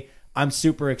day, I'm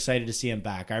super excited to see him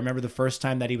back. I remember the first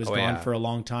time that he was gone for a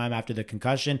long time after the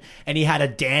concussion, and he had a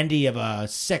dandy of a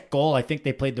sick goal. I think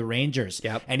they played the Rangers,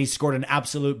 and he scored an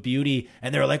absolute beauty,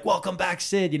 and they were like, welcome back,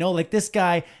 Sid. You know, like, this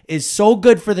guy is so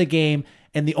good for the game,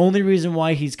 and the only reason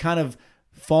why he's kind of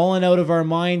fallen out of our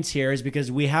minds here is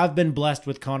because we have been blessed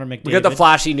with Connor McDavid. We got the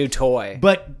flashy new toy.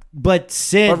 But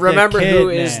Sid, but remember the kid, who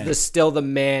is man. still the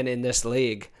man in this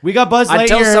league. We got Buzz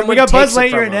Until Lightyear. someone We got takes Buzz it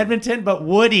Lightyear from in him. Edmonton, but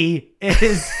Woody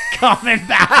is coming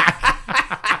back.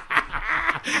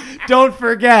 Don't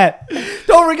forget.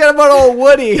 Don't forget about old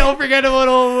Woody. Don't forget about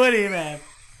old Woody, man.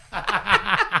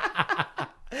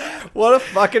 What a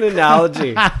fucking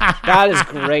analogy. That is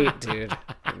great, dude.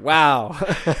 Wow.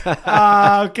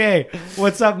 Okay,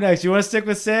 what's up next? You want to stick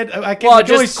with Sid? I can't Well,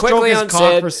 really just stroke quickly his on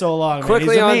cock Sid. for so long. Man.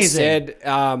 Quickly He's on amazing.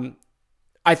 Sid.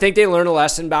 I think they learned a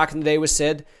lesson back in the day with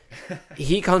Sid.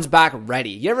 He comes back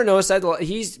ready. You ever notice that?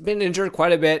 He's been injured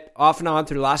quite a bit off and on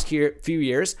through the last few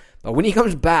years. But when he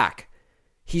comes back,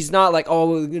 he's not like, oh,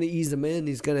 we're going to ease him in.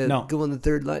 He's going to go on the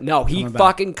third line. No, he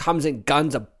fucking comes in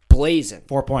guns a-blazing.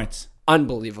 4 points.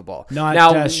 Unbelievable. Not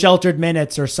now, sheltered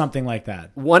minutes or something like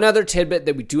that. One other tidbit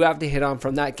that we do have to hit on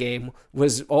from that game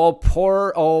was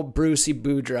poor old Brucey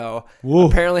Boudreau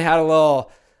apparently had a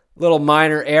little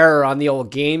minor error on the old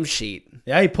game sheet.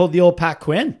 Yeah, he pulled the old Pat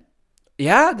Quinn.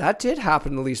 Yeah, that did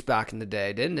happen at least back in the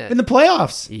day, didn't it? In the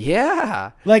playoffs.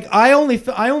 Yeah. Like I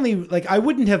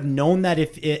wouldn't have known that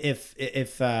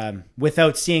if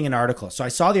without seeing an article. So I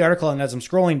saw the article, and as I'm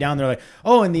scrolling down, they're like,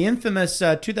 oh, in the infamous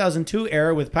 2002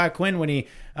 era with Pat Quinn, when he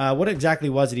what exactly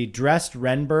was it? He dressed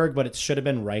Renberg, but it should have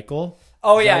been Reichel.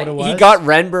 Oh Is that yeah, what it was? he got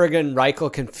Renberg and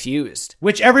Reichel confused.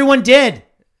 Which everyone did.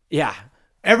 Yeah.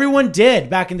 Everyone did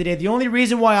back in the day. The only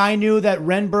reason why I knew that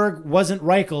Renberg wasn't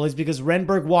Reichel is because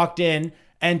Renberg walked in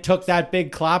and took that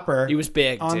big clapper. He was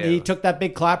big, too. He took that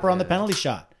big clapper on the penalty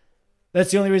shot. That's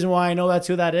the only reason why I know that's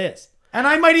who that is. And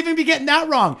I might even be getting that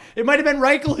wrong. It might have been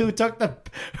Reichel who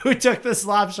took the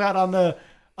slap shot on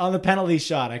the penalty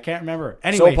shot. I can't remember.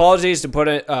 Anyway, So apologies to put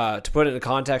it into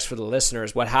context for the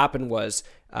listeners. What happened was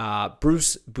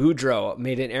Bruce Boudreau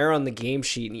made an error on the game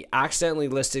sheet, and he accidentally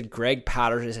listed Greg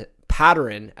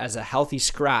Patterin as a healthy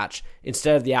scratch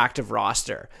instead of the active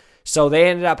roster. So they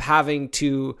ended up having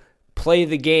to play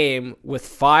the game with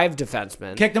 5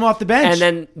 defensemen. Kicked him off the bench. And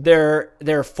then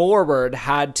their forward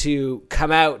had to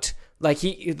come out, like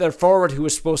their forward who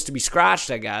was supposed to be scratched,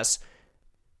 I guess,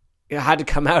 had to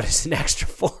come out as an extra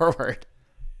forward.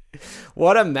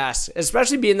 What a mess.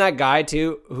 Especially being that guy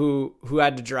too who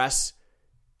had to dress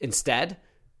instead.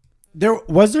 There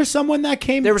was someone that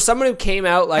came. There was someone who came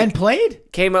out and played.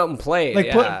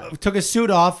 Like took his suit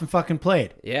off and fucking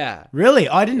played. Yeah. Really?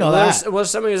 Oh, I didn't know that. Well,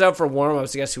 somebody was out for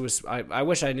warm-ups. I guess who was. I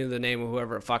wish I knew the name of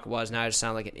whoever the fuck it was. Now I just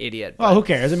sound like an idiot. Well, who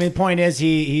cares? I mean, the point is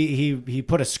he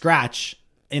put a scratch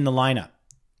in the lineup.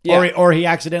 Yeah. Or he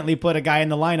accidentally put a guy in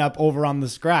the lineup over on the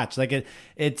scratch. Like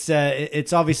it's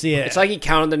obviously it's like he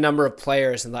counted the number of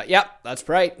players and thought, "Yep, that's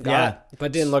right, got it,"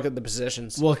 but didn't look at the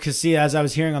positions. Well, because see, as I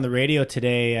was hearing on the radio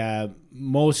today,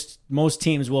 most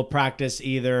teams will practice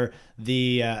either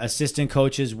the assistant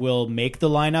coaches will make the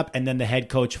lineup and then the head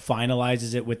coach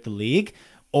finalizes it with the league,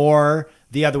 or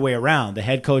the other way around. The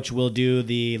head coach will do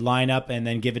the lineup and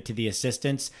then give it to the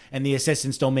assistants, and the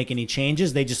assistants don't make any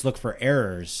changes. They just look for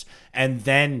errors and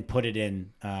then put it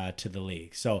in to the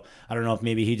league. So I don't know if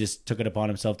maybe he just took it upon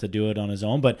himself to do it on his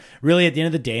own. But really, at the end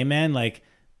of the day, man, like,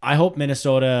 I hope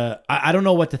Minnesota. I don't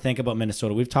know what to think about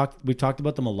Minnesota. We've talked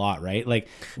about them a lot, right? Like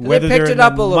whether they picked they're it in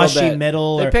up the a little mushy bit.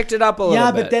 middle. They picked it up a little bit.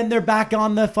 Yeah, but then they're back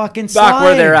on the fucking back slide.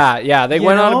 where they're at. Yeah, they You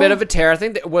went on a know? bit of a tear. I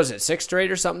think was it 6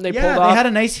 straight or something they pulled Yeah, off. they had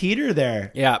a nice heater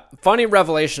there. Yeah, funny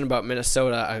revelation about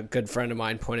Minnesota. A good friend of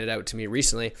mine pointed out to me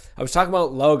recently. I was talking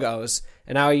about logos,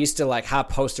 and how I used to like have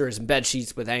posters and bed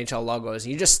sheets with NHL logos,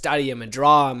 and you just study them and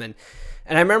draw them.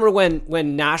 And I remember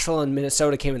when Nashville and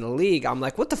Minnesota came in the league, I'm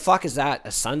like, what the fuck is that?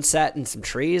 A sunset and some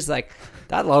trees? Like,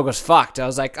 that logo's fucked. I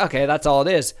was like, okay, that's all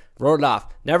it is. Wrote it off.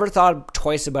 Never thought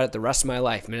twice about it the rest of my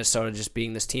life. Minnesota just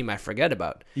being this team I forget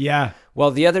about. Yeah.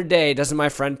 Well, the other day, doesn't my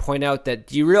friend point out that,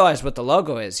 do you realize what the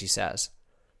logo is, he says?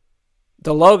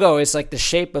 The logo is like the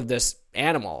shape of this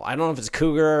animal. I don't know if it's a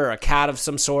cougar or a cat of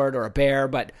some sort or a bear,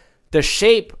 but the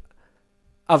shape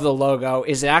of the logo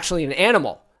is actually an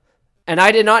animal. And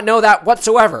I did not know that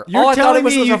whatsoever. You're All I thought telling it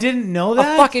was me you a, didn't know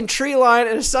that? A fucking tree line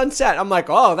and a sunset. I'm like,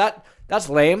 oh, that's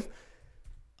lame.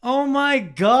 Oh my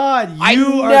God. I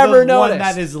You are never the one noticed.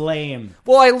 that is lame.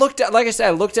 Well, I looked at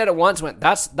it once, went,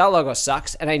 that logo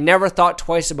sucks. And I never thought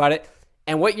twice about it.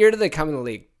 And what year did they come in the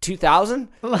league? 2000?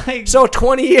 Like, So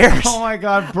 20 years. oh my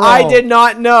God, bro. I did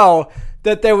not know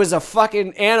that there was a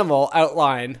fucking animal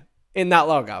outline in that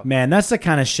logo. Man, that's the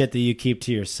kind of shit that you keep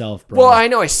to yourself, bro. Well, I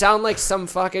know I sound like some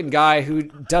fucking guy who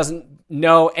doesn't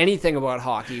know anything about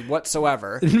hockey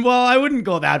whatsoever. Well, I wouldn't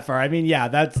go that far. I mean, yeah,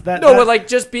 that's that. No, but like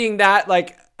just being that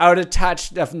like out of touch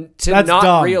to That's not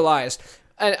dumb. realize.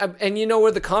 And you know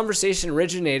where the conversation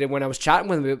originated when I was chatting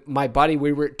with my buddy,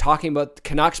 we were talking about the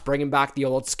Canucks bringing back the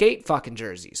old skate fucking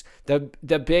jerseys, the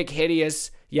big hideous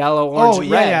yellow, orange,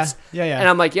 and reds. Yeah. And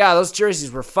I'm like, yeah, those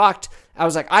jerseys were fucked. I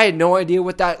was like, I had no idea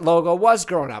what that logo was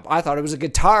growing up. I thought it was a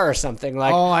guitar or something.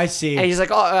 Like, oh, I see. And he's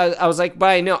like, I was like, but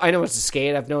I know it's a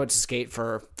skate. I've known it's a skate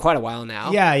for quite a while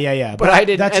now. Yeah. But I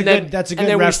didn't. That's a good reference. And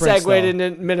then we segued though.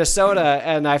 into Minnesota,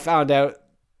 and I found out,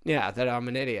 that I'm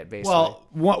an idiot, basically. Well,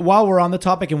 while we're on the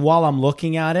topic and while I'm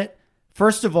looking at it,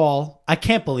 first of all, I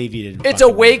can't believe you didn't. It's a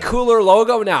fucking way know that. cooler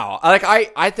logo now. Like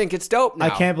I think it's dope now. I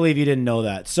can't believe you didn't know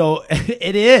that. So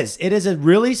it is. It is a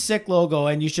really sick logo,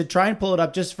 and you should try and pull it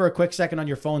up just for a quick second on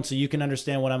your phone so you can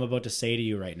understand what I'm about to say to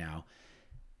you right now.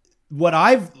 What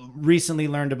I've recently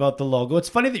learned about the logo, it's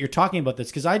funny that you're talking about this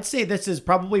because I'd say this is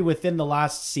probably within the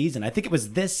last season. I think it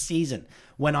was this season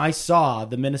when I saw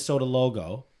the Minnesota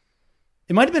logo.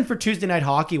 It might have been for Tuesday Night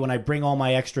Hockey when I bring all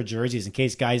my extra jerseys in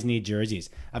case guys need jerseys.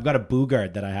 I've got a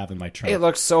Boogard that I have in my trunk. It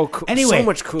looks so cool. Anyway, so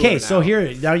much cooler. Okay, now. so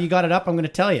here, now you got it up. I'm going to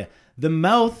tell you. The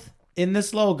mouth in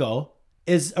this logo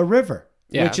is a river,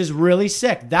 which is really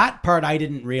sick. That part I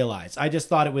didn't realize. I just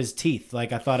thought it was teeth.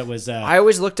 Like I thought it was. I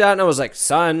always looked at it and I was like,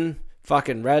 sun,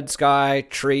 fucking red sky,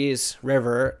 trees,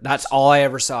 river. That's all I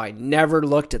ever saw. I never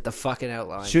looked at the fucking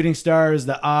outline. Shooting star is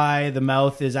the eye. The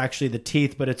mouth is actually the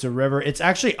teeth, but it's a river. It's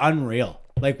actually unreal.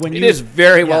 Like when It is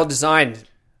very well designed.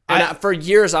 And for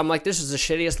years, I'm like, this is the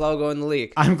shittiest logo in the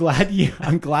league. I'm glad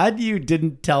you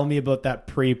didn't tell me about that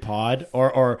pre-pod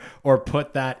or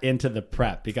put that into the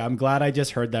prep because I'm glad I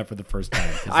just heard that for the first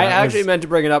time. I actually meant to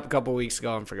bring it up a couple weeks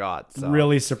ago and forgot. So.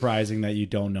 Really surprising that you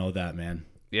don't know that, man.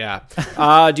 Yeah.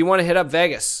 Do you want to hit up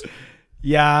Vegas?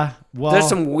 Yeah. Well, There's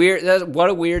some weird. What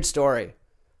a weird story,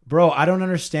 bro. I don't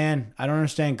understand.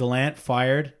 Gallant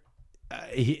fired.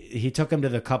 He took him to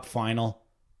the Cup final.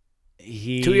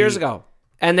 2 years ago.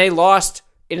 And they lost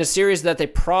in a series that they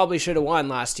probably should have won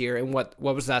last year. In what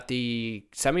was that? The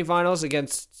semifinals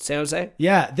against San Jose?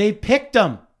 Yeah, they picked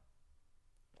him.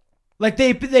 Like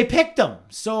they picked him.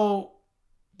 So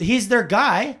he's their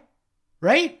guy,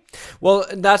 right? Well,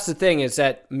 that's the thing is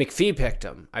that McPhee picked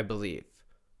him, I believe.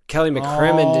 Kelly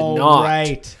McCrimmon did not.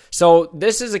 Right. So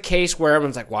this is a case where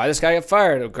everyone's like, why this guy got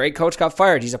fired? A great coach got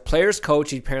fired. He's a player's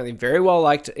coach. He's apparently very well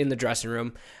liked in the dressing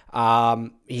room.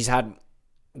 He's had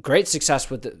great success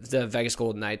with the Vegas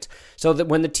Golden Knights. So that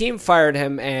when the team fired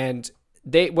him and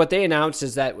what they announced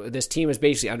is that this team is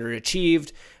basically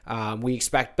underachieved. We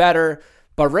expect better.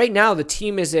 But right now the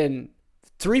team is in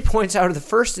 3 points out of the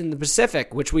first in the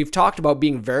Pacific, which we've talked about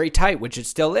being very tight, which it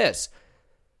still is.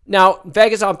 Now,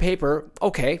 Vegas on paper,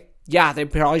 okay, yeah, they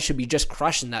probably should be just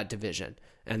crushing that division.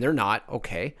 And they're not,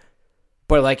 okay.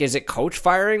 But, like, is it coach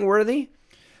firing worthy?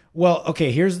 Well,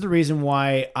 okay, here's the reason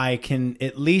why I can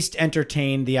at least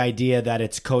entertain the idea that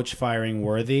it's coach firing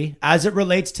worthy as it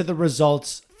relates to the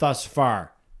results thus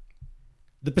far.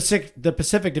 The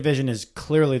Pacific Division is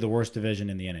clearly the worst division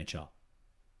in the NHL.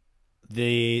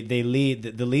 The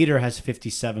leader has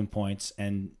 57 points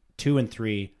and 2 and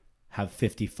 3 have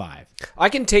 55. I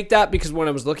can take that because when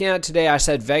I was looking at it today, I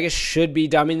said Vegas should be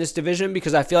dumbing this division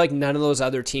because I feel like none of those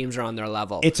other teams are on their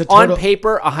level. On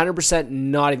paper, 100%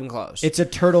 not even close. It's a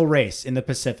turtle race in the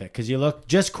Pacific because you look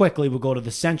just quickly. We'll go to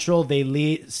the Central.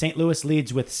 St. Louis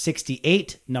leads with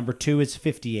 68. Number 2 is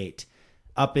 58.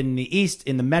 Up in the East,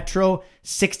 in the Metro,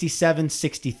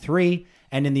 67-63,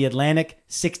 and in the Atlantic,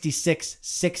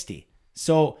 66-60.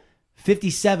 So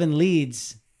 57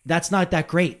 leads. That's not that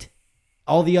great.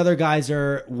 All the other guys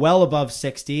are well above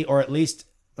 60, or at least,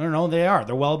 I don't know, they are.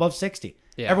 They're well above 60.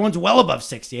 Yeah. Everyone's well above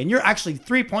 60, and you're actually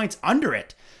 3 points under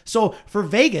it. So for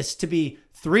Vegas to be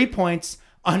 3 points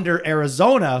under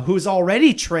Arizona, who's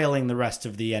already trailing the rest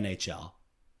of the NHL,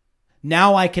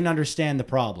 now I can understand the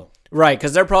problem. Right,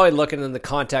 because they're probably looking in the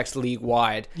context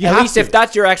league-wide. At least if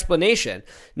that's your explanation.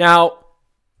 Now,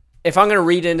 if I'm going to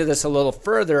read into this a little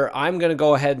further, I'm going to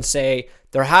go ahead and say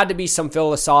there had to be some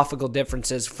philosophical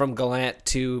differences from Gallant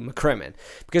to McCrimmon.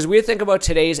 Because we think about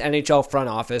today's NHL front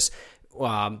office,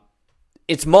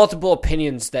 it's multiple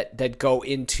opinions that go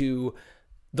into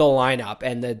the lineup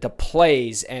and the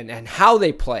plays and how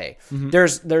they play. Mm-hmm.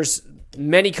 There's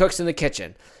many cooks in the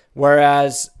kitchen.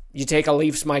 Whereas you take a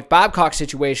Leafs Mike Babcock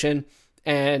situation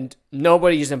and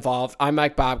nobody's involved. I'm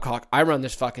Mike Babcock. I run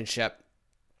this fucking ship.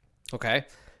 Okay?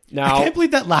 Now, I can't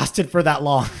believe that lasted for that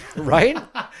long. Right?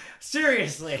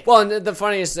 Seriously. Well, and the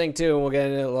funniest thing too, and we'll get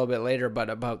into it a little bit later, but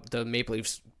about the Maple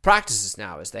Leafs practices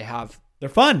now is They're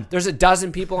fun. there's a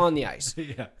dozen people on the ice.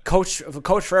 Yeah. Coach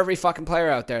for every fucking player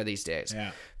out there these days.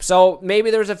 Yeah. So maybe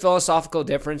there's a philosophical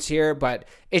difference here, but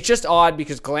it's just odd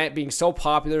because Gallant being so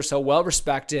popular, so well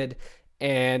respected,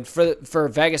 and for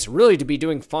Vegas really to be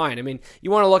doing fine. I mean,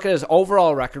 you want to look at his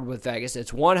overall record with Vegas.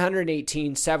 It's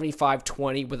 118, 75,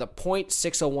 20 with a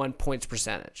 .601 points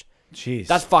percentage. Jeez.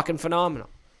 That's fucking phenomenal.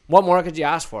 What more could you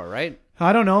ask for, right?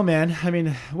 I don't know, man. I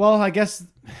mean, well, I guess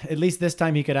at least this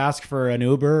time he could ask for an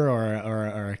Uber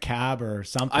or a cab or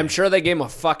something. I'm sure they gave him a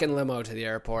fucking limo to the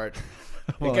airport.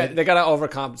 Well, they got to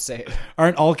overcompensate.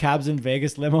 Aren't all cabs in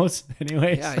Vegas limos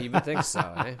anyways? Yeah, you would think so.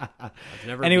 Eh? I've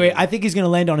never Anyway, been. I think he's going to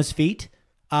land on his feet.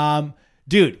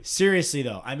 Dude, seriously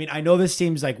though, I mean, I know this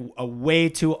seems like a way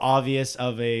too obvious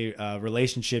of a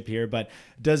relationship here, but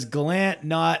does Gallant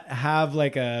not have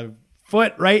like a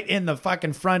foot right in the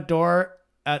fucking front door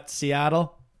at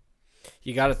Seattle?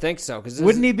 You got to think so. Because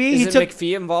Wouldn't he be? He Isn't took-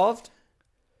 McPhee involved?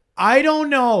 I don't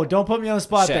know. Don't put me on the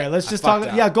spot Shit, there. Let's I just fucked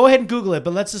talk. up. Yeah, go ahead and Google it.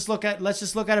 But let's just look at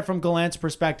it from Gallant's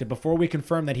perspective before we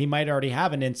confirm that he might already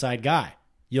have an inside guy.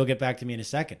 You'll get back to me in a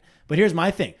second. But here's my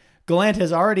thing: Gallant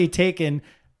has already taken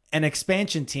an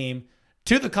expansion team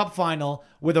to the Cup final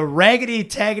with a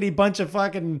raggedy-taggedy bunch of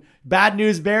fucking Bad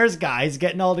News Bears guys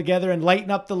getting all together and lighting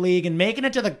up the league and making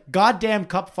it to the goddamn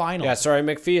Cup final. Yeah, sorry.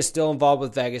 McPhee is still involved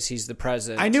with Vegas. He's the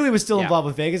president. I knew he was still Yeah. involved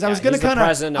with Vegas. I Yeah, was going to he's the kind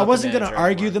president, of, I not the wasn't going to manager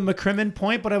argue anymore. the McCrimmon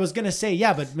point, but I was going to say,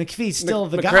 yeah, but McPhee's still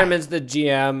the guy. McCrimmon's the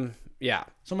GM. Yeah.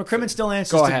 So McCrimmon still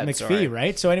answers Go to ahead, McPhee, sorry.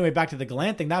 right? So anyway, back to the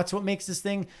Gallant thing. That's what makes this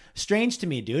thing strange to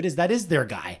me, dude, is that is their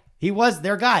guy. He was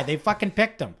their guy. They fucking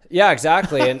picked him. Yeah,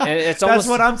 exactly. And it's almost That's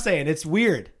what I'm saying. It's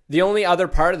weird. the only other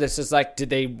part of this is like, did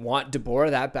they want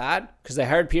DeBoer that bad? Because they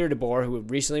hired Peter DeBoer, who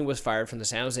recently was fired from the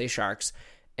San Jose Sharks.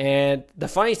 And the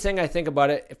funny thing I think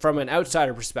about it from an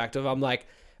outsider perspective, I'm like,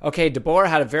 okay, DeBoer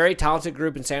had a very talented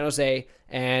group in San Jose,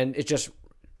 and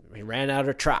he ran out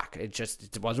of track.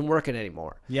 It wasn't working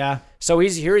anymore. Yeah. So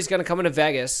he's going to come into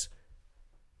Vegas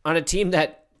on a team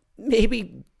that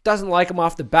maybe doesn't like him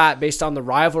off the bat based on the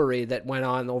rivalry that went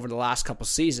on over the last couple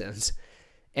seasons.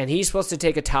 And he's supposed to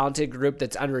take a talented group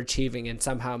that's underachieving and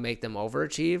somehow make them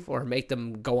overachieve or make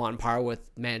them go on par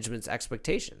with management's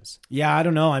expectations. Yeah, I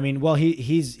don't know. I mean, well,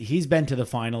 he's been to the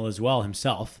final as well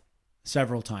himself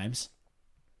several times,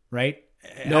 right?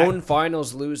 Known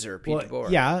finals loser, Pete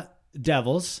DeBoer. Yeah,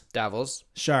 Devils,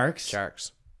 Sharks.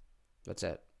 Sharks. That's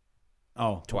it.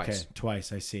 Oh, Twice. Okay.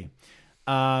 Twice, I see.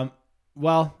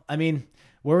 Well, I mean,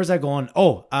 where was I going?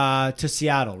 Oh, to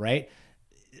Seattle, right?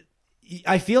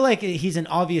 I feel like he's an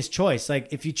obvious choice.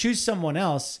 Like, if you choose someone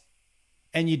else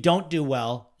and you don't do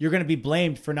well, you're going to be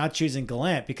blamed for not choosing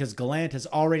Gallant because Gallant has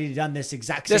already done this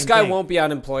exact same This guy thing. won't be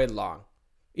unemployed long.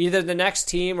 Either the next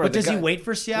team or But the does he wait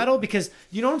for Seattle? Because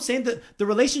you know what I'm saying? The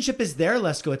relationship is there,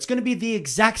 Lesko. It's going to be the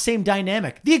exact same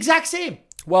dynamic. The exact same.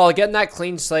 Well, getting that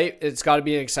clean slate, it's got to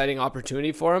be an exciting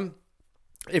opportunity for him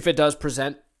if it does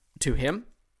present to him.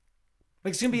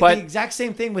 Like, it's going to be But- the exact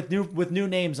same thing with new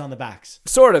names on the backs.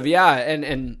 Sort of, yeah,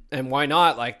 and why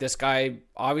not? Like, this guy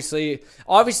obviously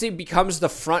becomes the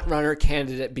front runner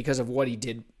candidate because of what he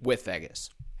did with Vegas.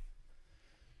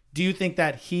 Do you think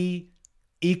that he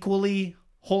equally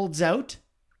holds out?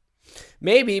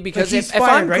 Maybe because Like, he's if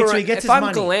fired, I'm right? So he gets if his I'm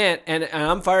money. Gallant and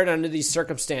I'm fired under these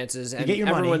circumstances and get your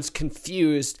money. everyone's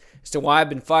confused as to why I've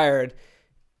been fired,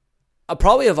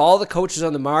 probably of all the coaches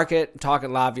on the market, I'm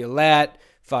talking Laviolette,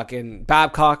 fucking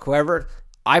Babcock, whoever,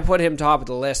 I put him top of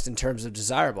the list in terms of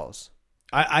desirables.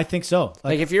 I think so.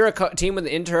 Like if you're a team with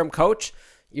an interim coach,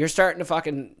 you're starting to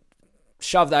fucking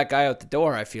shove that guy out the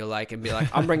door, I feel like, and be like,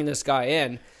 I'm bringing this guy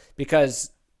in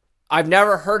because I've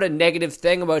never heard a negative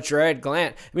thing about Gerard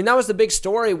Gallant. I mean, that was the big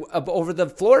story over the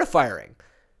Florida firing.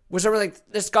 Was ever like,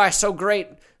 this guy's so great,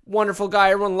 wonderful guy,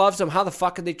 everyone loves him. How the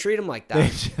fuck could they treat him like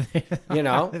that? You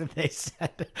know? They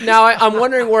said. Now, I'm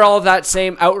wondering where all of that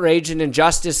same outrage and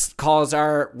injustice calls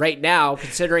are right now,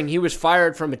 considering he was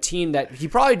fired from a team that he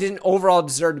probably didn't overall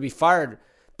deserve to be fired.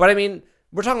 But, I mean,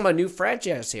 we're talking about a new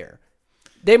franchise here.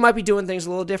 They might be doing things a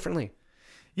little differently.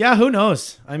 Yeah, who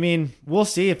knows? I mean, we'll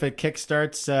see if it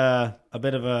kickstarts a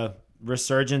bit of a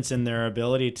resurgence in their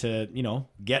ability to,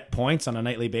 get points on a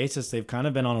nightly basis. They've kind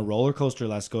of been on a roller coaster,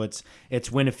 Lesko.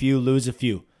 It's win a few, lose a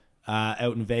few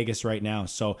out in Vegas right now.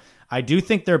 So I do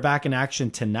think they're back in action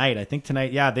tonight. I think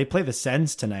tonight, they play the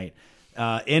Sens tonight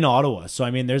in Ottawa. So,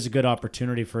 I mean, there's a good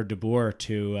opportunity for DeBoer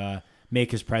to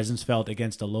make his presence felt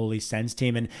against a lowly Sens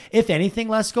team. And if anything,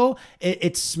 Lesko,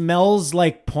 it smells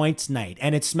like points night.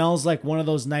 And it smells like one of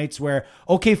those nights where,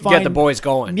 okay, fine. Get the boys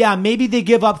going. Yeah, maybe they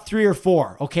give up 3 or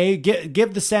 4, okay?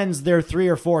 Give the Sens their 3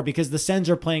 or 4 because the Sens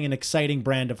are playing an exciting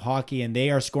brand of hockey and they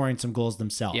are scoring some goals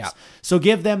themselves. Yeah. So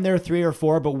give them their 3 or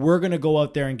 4, but we're going to go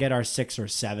out there and get our 6 or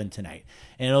 7 tonight.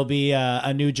 And it'll be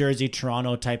a New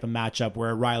Jersey-Toronto type of matchup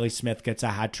where Riley Smith gets a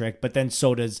hat trick, but then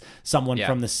so does someone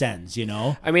from the Sens, you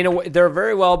know? I mean, they're a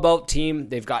very well-built team.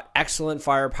 They've got excellent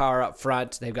firepower up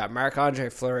front. They've got Marc-Andre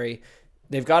Fleury.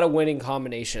 They've got a winning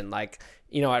combination. Like,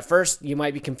 you know, at first you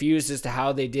might be confused as to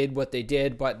how they did what they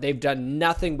did, but they've done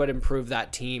nothing but improve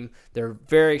that team. They're a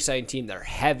very exciting team. They're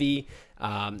heavy.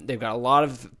 They've got a lot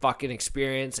of fucking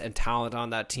experience and talent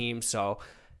on that team. So,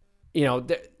 you know,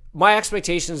 my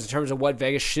expectations in terms of what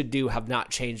Vegas should do have not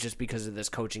changed just because of this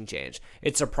coaching change.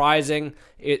 It's surprising,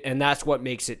 and that's what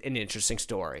makes it an interesting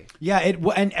story. Yeah,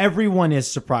 and everyone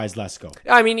is surprised, Lesko.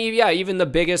 I mean, yeah, even the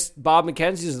biggest Bob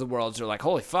McKenzie's of the world are like,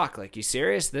 holy fuck, like, you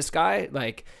serious? This guy?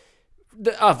 Like,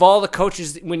 of all the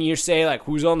coaches, when you say, like,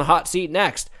 who's on the hot seat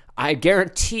next, I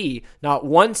guarantee not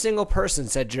one single person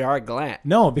said Gerard Gallant.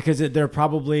 No, because they're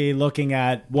probably looking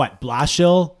at, what,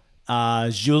 Blashill,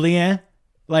 Julien?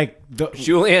 Like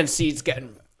Julien Seed's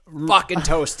getting fucking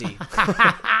toasty.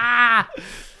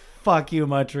 Fuck you,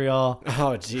 Montreal.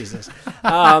 Oh, Jesus.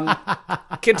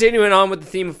 Continuing on with the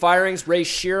theme of firings, Ray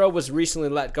Shero was recently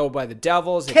let go by the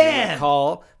Devils. If you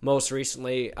recall, most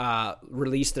recently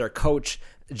released their coach,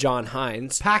 John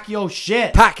Hines. Pack your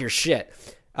shit. Pack your shit.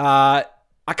 I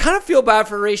kind of feel bad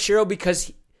for Ray Shero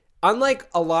because unlike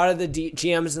a lot of the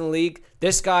GMs in the league,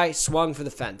 this guy swung for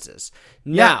the fences.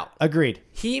 Now, agreed.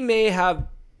 He may have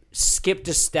skipped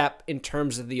a step in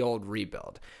terms of the old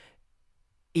rebuild.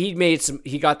 He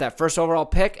got that first overall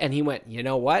pick and he went, you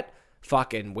know what?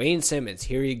 Fucking Wayne Simmons,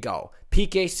 here you go.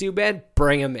 PK Subban,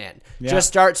 bring him in. Yeah. Just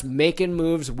starts making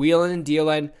moves, wheeling and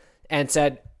dealing, and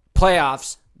said,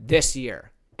 playoffs this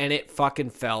year. And it fucking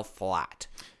fell flat.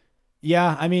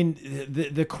 Yeah, I mean,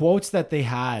 the quotes that they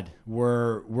had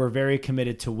were very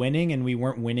committed to winning, and we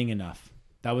weren't winning enough.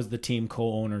 That was the team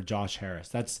co-owner, Josh Harris.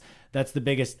 That's the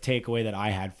biggest takeaway that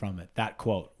I had from it, that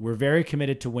quote. We're very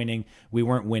committed to winning. We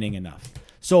weren't winning enough.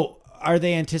 So are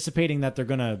they anticipating that they're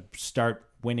going to start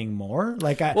winning more?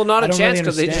 Not a chance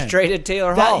because they just traded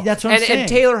Taylor Hall. That's what I'm saying. And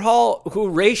Taylor Hall, who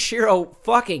Ray Shero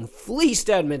fucking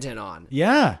fleeced Edmonton on.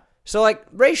 Yeah. So, like,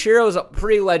 Ray Shero is a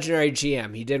pretty legendary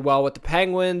GM. He did well with the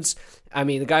Penguins. I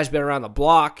mean, the guy's been around the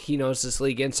block. He knows this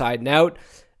league inside and out.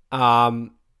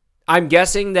 I'm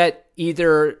guessing that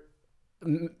either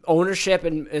ownership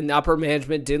and upper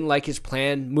management didn't like his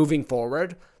plan moving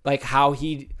forward, like how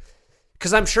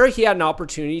because I'm sure he had an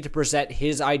opportunity to present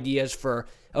his ideas for,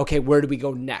 okay, where do we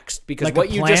go next? Because like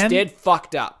what you just did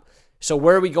fucked up. So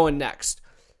where are we going next?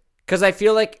 Because I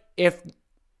feel like if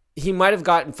he might have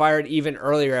gotten fired even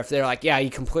earlier if they're like, yeah,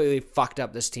 he completely fucked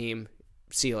up this team.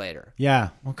 See you later. Yeah,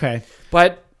 okay.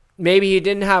 But maybe he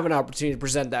didn't have an opportunity to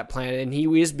present that plan, and he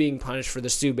was being punished for the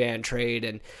Subban trade.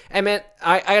 And I mean,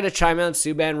 I got to chime in on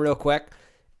Subban real quick.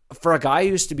 For a guy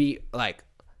who used to be like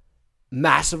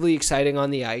massively exciting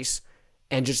on the ice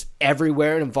and just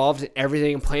everywhere and involved in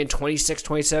everything and playing 26,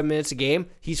 27 minutes a game,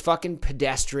 he's fucking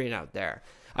pedestrian out there.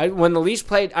 When the Leafs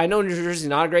played, I know New Jersey's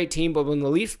not a great team, but when the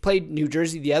Leafs played New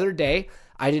Jersey the other day,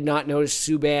 I did not notice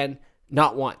Subban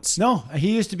not once. No,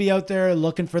 he used to be out there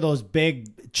looking for those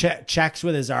big checks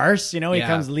with his arse. You know, he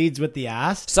leads with the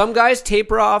ass. Some guys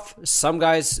taper off, some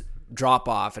guys drop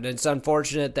off, and it's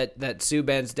unfortunate that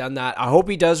Subban's done that. I hope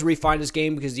he does refine his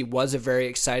game because he was a very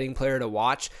exciting player to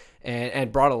watch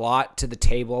and brought a lot to the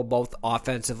table, both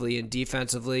offensively and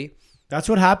defensively. That's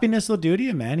what happiness will do to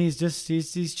you, man. He's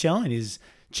chilling. He's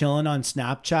chilling on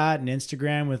Snapchat and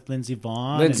Instagram with Lindsey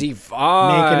Vonn.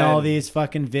 Making all these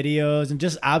fucking videos and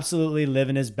just absolutely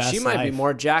living his best life. She might be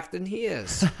more jacked than he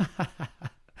is.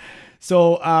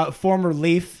 So, former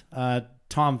Leaf,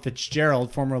 Tom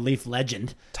Fitzgerald, former Leaf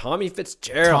legend. Tommy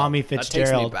Fitzgerald. That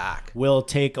takes me back. Will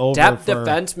take over Depth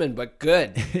defenseman, but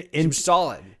good.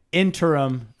 Solid.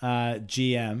 Interim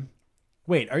GM.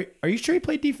 Wait, are you sure he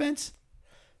played defense?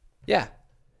 Yeah.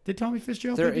 Did Tommy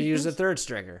Fitzgerald play defense? He was a third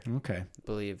stringer. Okay. I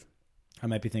believe. I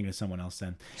might be thinking of someone else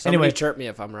then. Somebody chirp me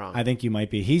if I'm wrong. I think you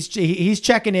might be. He's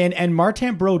checking in, and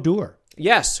Martin Brodeur.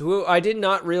 Yes, who I did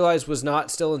not realize was not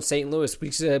still in St. Louis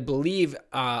because I believe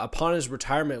upon his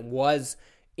retirement was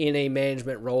in a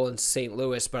management role in St.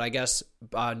 Louis, but I guess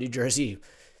New Jersey,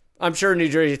 I'm sure New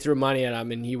Jersey threw money at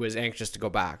him and he was anxious to go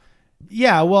back.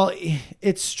 Yeah, well,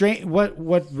 it's strange. What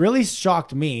really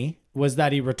shocked me was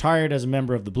that he retired as a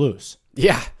member of the Blues.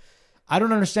 Yeah. I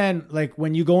don't understand. Like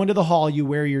when you go into the hall, you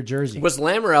wear your jersey. Was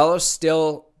Lamoriello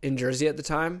still in Jersey at the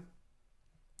time?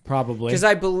 Probably. Because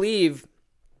I believe,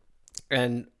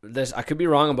 and this I could be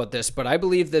wrong about this, but I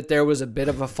believe that there was a bit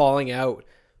of a falling out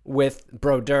with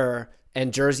Brodeur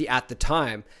and Jersey at the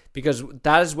time, because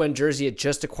that is when Jersey had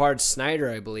just acquired Snyder,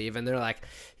 I believe, and they're like,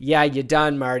 yeah, you're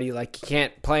done, Marty. Like, you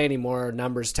can't play anymore.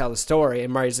 Numbers tell the story.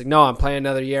 And Marty's like, no, I'm playing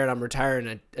another year and I'm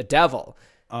retiring a Devil.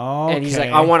 Okay. And he's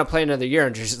like, I want to play another year.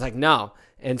 And Jersey's like, no.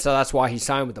 And so that's why he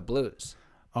signed with the Blues.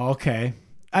 Okay.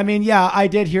 I mean, yeah, I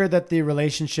did hear that the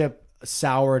relationship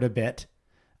soured a bit.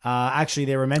 Actually,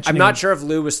 they were mentioning... I'm not sure if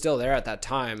Lou was still there at that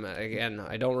time. Again,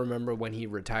 I don't remember when he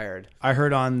retired. I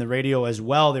heard on the radio as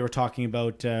well, they were talking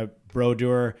about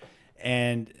Brodeur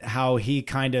and how he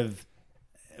kind of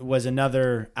was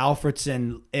another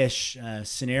Alfredsson-ish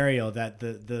scenario, that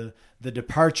the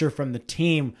departure from the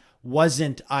team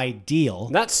wasn't ideal.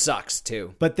 That sucks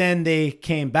too. But then they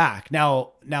came back. Now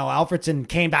Alfredsson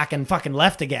came back and fucking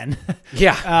left again.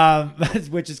 Yeah.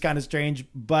 Which is kind of strange.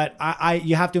 But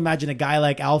you have to imagine a guy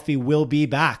like Alfie will be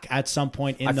back at some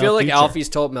point in the future. I feel like Alfie's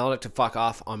told Melnyk to fuck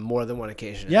off on more than one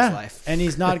occasion in his life. And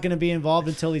he's not going to be involved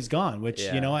until he's gone, which,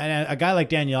 and a guy like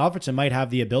Daniel Alfredsson might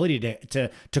have the ability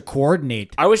to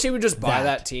coordinate. I wish he would just buy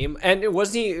that team. And it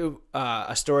wasn't he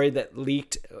a story that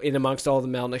leaked in amongst all the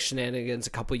Melnyk shenanigans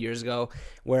a couple years ago,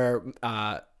 where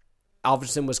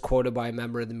Alfredsson was quoted by a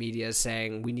member of the media as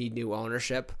saying, we need new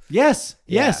ownership. Yes,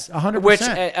 100%. Which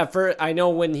at first, I know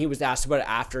when he was asked about it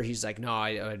after, he's like,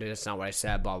 no, that's not what I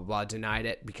said, blah, blah, blah, denied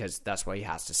it, because that's what he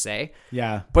has to say.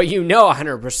 Yeah. But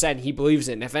 100% he believes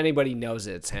it, and if anybody knows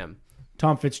it, it's him.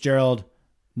 Tom Fitzgerald,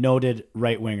 noted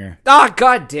right winger. Oh,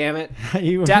 God damn it.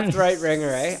 Depth right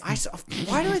winger, eh?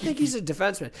 Why do I think he's a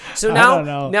defenseman? So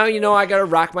now I got to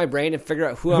rack my brain and figure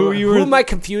out who am I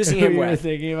confusing him with? Were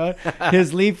thinking about?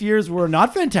 His Leaf years were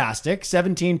not fantastic.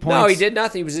 17 points. No, he did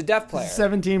nothing. He was a depth player.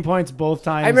 17 points both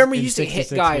times. I remember he used to hit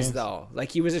guys, games. Though.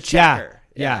 Like, he was a checker.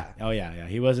 Yeah. Oh yeah.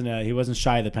 He wasn't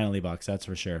shy of the penalty box. That's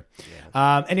for sure.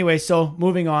 Yeah. Anyway, so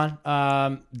moving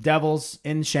on. Devils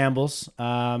in shambles.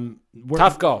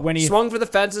 Tough go. When he swung for the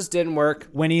fences, didn't work.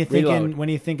 When are you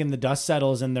thinking the dust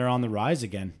settles and they're on the rise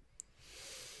again?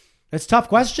 It's a tough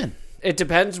question. It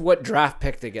depends what draft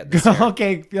pick they get this year.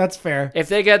 Okay, that's fair. If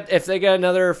they get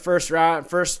another first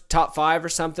top 5 or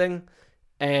something,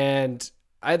 and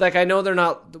I know they're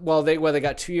not. Well, they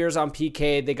got 2 years on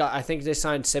PK. I think they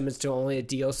signed Simmons to only a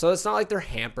deal, so it's not like they're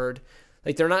hampered.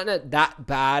 Like, they're not that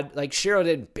bad. Like, Shiro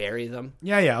didn't bury them.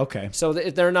 Yeah, okay. So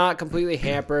they're not completely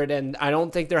hampered, and I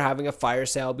don't think they're having a fire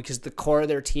sale because the core of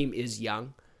their team is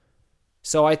young.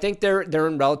 So I think they're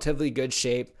in relatively good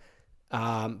shape,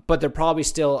 but they're probably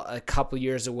still a couple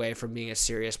years away from being a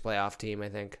serious playoff team, I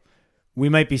think. We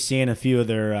might be seeing a few of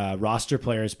their roster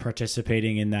players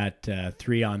participating in that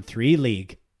 3-on-3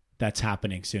 league that's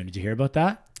happening soon. Did you hear about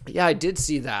that? Yeah, I did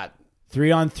see that.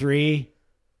 3-on-3,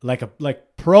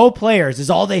 like pro players is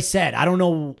all they said. I don't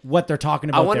know what they're talking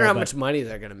about. I wonder how much money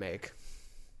they're gonna make.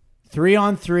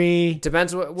 3-on-3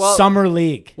 depends. Well, summer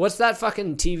league. What's that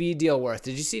fucking TV deal worth?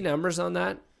 Did you see numbers on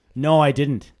that? No, I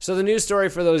didn't. So the news story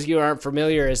for those of you who aren't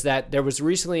familiar is that there was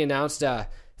recently announced a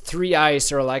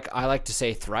 3-ice, or like I like to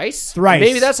say thrice.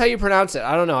 Maybe that's how you pronounce it.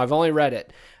 I don't know. I've only read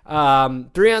it.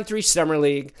 3-on-3 summer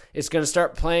league. It's going to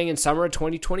start playing in summer of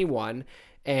 2021,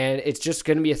 and it's just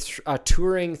going to be a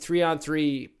touring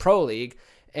 3-on-3 pro league.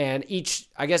 And each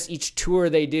tour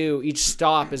they do, each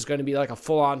stop is going to be like a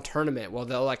full-on tournament. Well,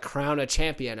 they'll like crown a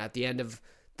champion at the end of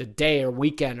the day or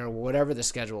weekend or whatever the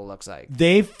schedule looks like.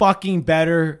 They fucking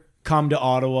better come to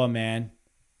Ottawa, man.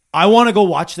 I want to go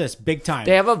watch this big time.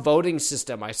 They have a voting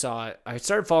system. I saw it. I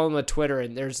started following them on Twitter,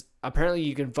 and there's apparently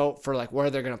you can vote for like where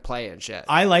they're going to play and shit.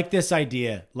 I like this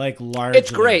idea, like largely.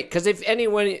 It's great because if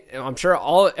anyone, I'm sure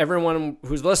everyone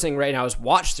who's listening right now has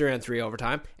watched 3-on-3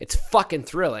 overtime. It's fucking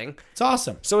thrilling. It's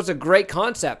awesome. So it's a great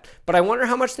concept, but I wonder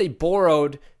how much they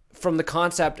borrowed from the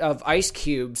concept of Ice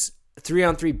Cube's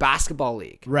 3-on-3 basketball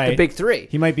league, right? The Big Three.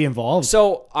 He might be involved.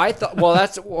 So I thought, well,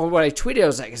 that's what I tweeted. I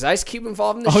was like, is Ice Cube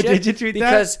involved in this shit? Oh, did you tweet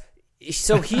that?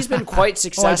 So he's been quite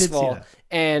successful,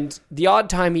 and the odd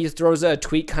time he throws a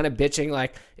tweet kind of bitching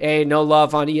like, hey, no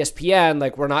love on ESPN,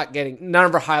 like we're not getting, none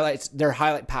of our highlights, their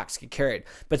highlight packs get carried.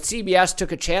 But CBS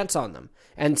took a chance on them,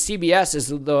 and CBS is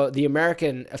the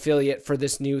American affiliate for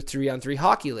this new 3-on-3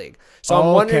 hockey league. So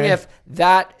I'm wondering if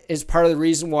that is part of the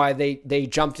reason why they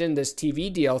jumped in this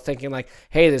TV deal thinking like,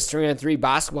 hey, this 3-on-3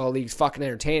 basketball league is fucking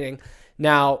entertaining.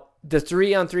 Now, the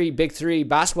 3-on-3 Big Three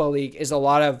basketball league is a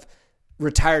lot of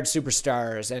retired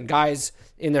superstars and guys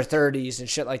in their 30s and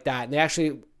shit like that. And they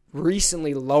actually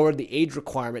recently lowered the age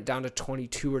requirement down to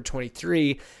 22 or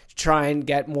 23 to try and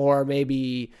get more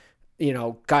maybe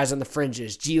guys on the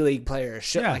fringes, G League players,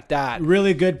 shit like that.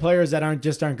 Really good players that aren't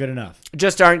good enough.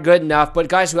 Just aren't good enough, but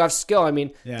guys who have skill. I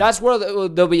mean, that's where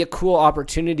there'll be a cool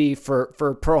opportunity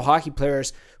for pro hockey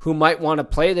players who might want to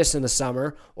play this in the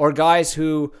summer, or guys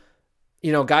who,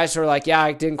 guys who are like,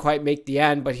 I didn't quite make the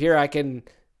end, but here I can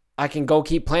go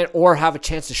keep playing or have a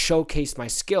chance to showcase my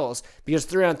skills, because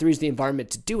 3-on-3 is the environment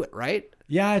to do it, right?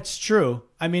 Yeah, it's true.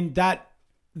 I mean, that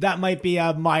might be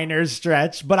a minor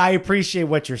stretch, but I appreciate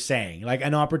what you're saying. Like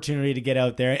an opportunity to get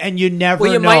out there, and you never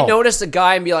know. Might notice a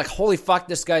guy and be like, holy fuck,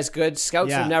 this guy's good.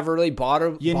 Scouts have never really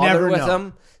bothered with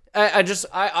him.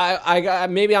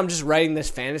 Maybe I'm just writing this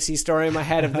fantasy story in my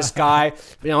head of this guy,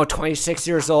 26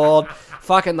 years old,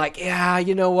 fucking like,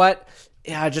 you know what?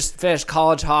 I just finished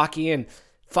college hockey and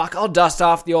fuck, I'll dust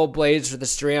off the old blades for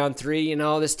this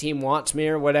 3-on-3. This team wants me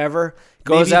or whatever.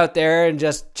 Goes out there and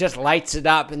just lights it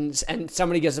up, and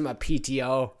somebody gives him a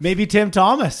PTO. Maybe Tim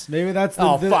Thomas. Maybe that's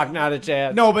fuck, not a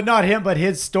chance. No, but not him, but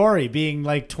his story being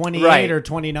like 28 or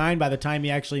 29 by the time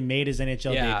he actually made his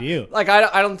NHL debut. Like,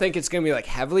 I don't think it's going to be like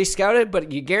heavily scouted,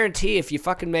 but you guarantee if you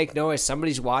fucking make noise,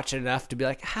 somebody's watching enough to be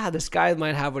like, this guy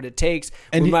might have what it takes.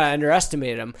 And we might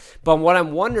underestimate him. But what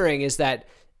I'm wondering is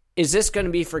this going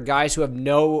to be for guys who have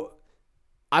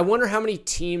I wonder how many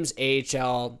teams,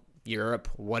 AHL, Europe,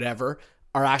 whatever,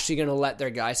 are actually going to let their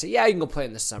guys say, you can go play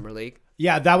in the summer league.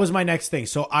 Yeah, that was my next thing.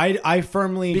 So I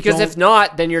firmly Because if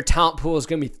not, then your talent pool is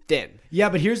going to be thin. Yeah,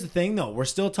 but here's the thing, though. We're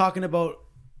still talking about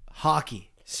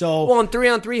hockey. So Well, and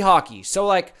 3-on-3 hockey. So,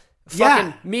 like,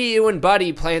 fucking me, you, and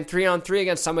Buddy playing 3-on-3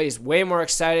 against somebody is way more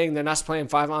exciting than us playing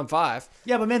 5-on-5.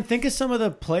 Yeah, but man, think of some of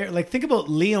the players. Like, think about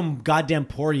Liam goddamn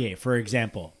Poirier, for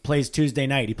example. Plays Tuesday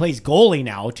night. He plays goalie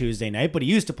now Tuesday night, but he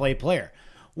used to play player.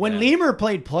 When Lemur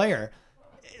played player,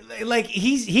 like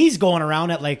he's going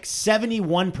around at like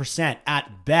 71%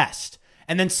 at best.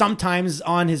 And then sometimes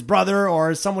on his brother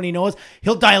or someone he knows,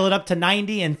 he'll dial it up to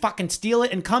 90 and fucking steal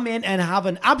it and come in and have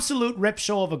an absolute rip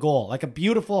show of a goal, like a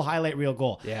beautiful highlight reel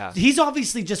goal. Yeah. He's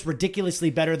obviously just ridiculously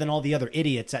better than all the other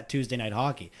idiots at Tuesday night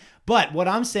hockey. But what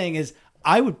I'm saying is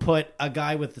I would put a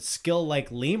guy with a skill like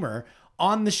Lemur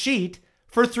on the sheet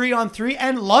for 3-on-3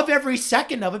 and love every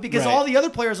second of it, because all the other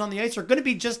players on the ice are going to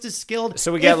be just as skilled,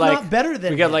 so we get not better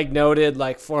than him. Like noted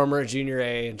like former Junior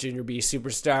A and Junior B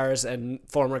superstars and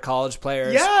former college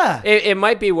players. Yeah. It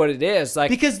might be what it is. Like,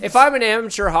 because if I'm an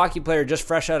amateur hockey player just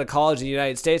fresh out of college in the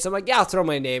United States, I'm like, I'll throw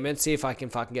my name in, see if I can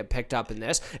fucking get picked up in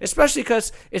this, especially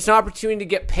because it's an opportunity to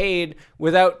get paid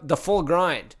without the full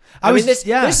grind. This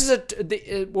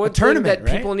is one thing that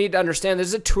people need to understand. This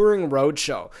is a touring road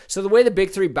show. So the way the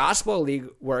Big Three Basketball League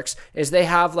works is they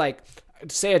have, like,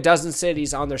 say a dozen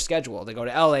cities on their schedule. They go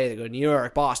to LA, they go to New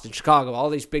York, Boston, Chicago, all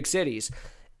these big cities.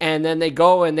 And then they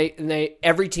go and they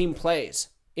every team plays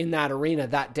in that arena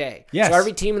that day. Yes. So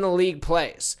every team in the league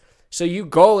plays. So you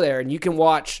go there and you can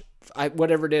watch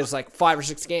whatever it is, like 5 or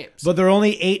 6 games. But they're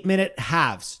only 8-minute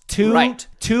halves. Two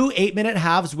 8-minute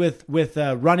halves with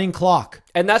a running clock.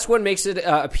 And that's what makes it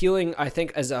appealing, I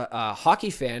think, as a hockey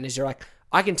fan, is you're like,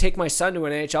 I can take my son to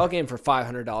an NHL game for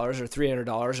 $500 or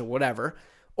 $300 or whatever.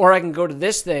 Or I can go to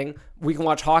this thing. We can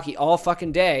watch hockey all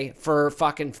fucking day for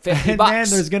fucking $50. And man,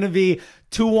 there's going to be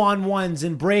 2-on-1s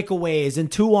and breakaways and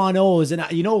 2-on-0s.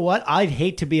 And you know what? I'd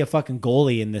hate to be a fucking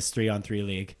goalie in this 3-on-3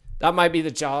 league. That might be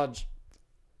the challenge.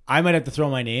 I might have to throw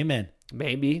my name in.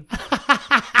 Maybe.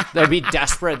 They'll be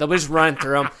desperate. They'll just run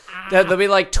through them. There'll be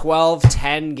like 12,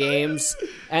 10 games,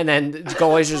 and then the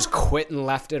goalies just quitting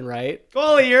left and right.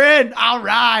 Goalie, you're in. All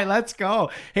right, let's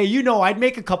go. Hey, I'd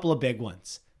make a couple of big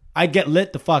ones. I'd get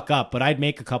lit the fuck up, but I'd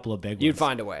make a couple of big ones. You'd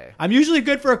find a way. I'm usually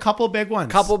good for a couple of big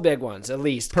ones. Couple big ones, at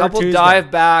least. Per Couple Tuesday.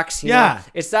 dive backs. You know?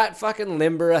 It's that fucking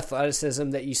limber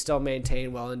athleticism that you still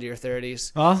maintain well into your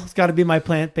 30s. Well, it's got to be my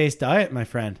plant-based diet, my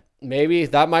friend. Maybe.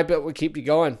 That might be what would keep you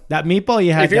going. That meatball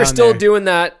you had If you're down still there. doing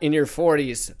that in your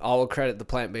 40s, I will credit the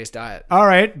plant-based diet. All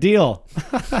right, deal.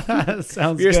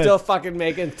 Sounds You're good. still fucking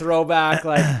making throwback,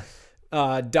 like,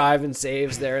 dive and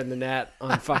saves there in the net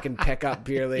on fucking pickup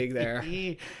beer league there.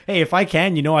 Hey, if I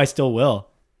can, I still will.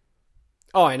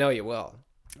 Oh, I know you will. All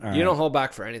You right. don't hold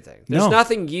back for anything. There's No.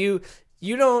 nothing you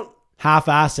don't.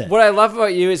 Half-ass it. What I love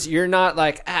about you is you're not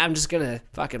like, I'm just going to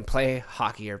fucking play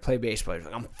hockey or play baseball. You're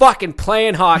like, I'm fucking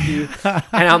playing hockey and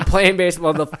I'm playing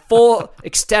baseball the full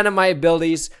extent of my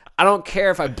abilities. I don't care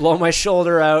if I blow my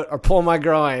shoulder out or pull my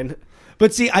groin.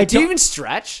 But see, Do you even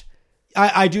stretch?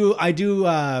 I do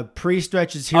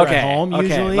pre-stretches here at home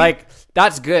usually. Like,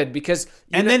 that's good because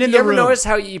And you then in you the ever room. notice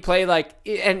how you play, like,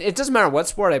 and it doesn't matter what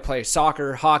sport I play,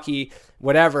 soccer, hockey,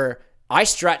 whatever, I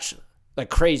stretch like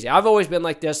crazy. I've always been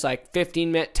like this, like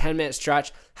 15-minute, 10-minute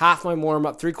stretch, half my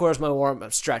warm-up, 3/4 my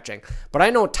warm-up stretching. But I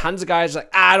know tons of guys like,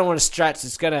 I don't want to stretch.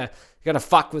 It's gonna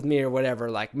fuck with me or whatever.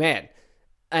 Like, man.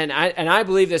 And I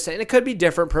believe this, and it could be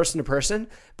different person to person,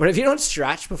 but if you don't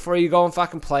stretch before you go and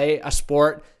fucking play a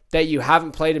sport that you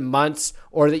haven't played in months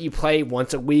or that you play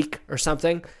once a week or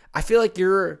something, I feel like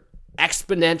you're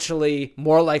exponentially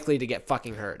more likely to get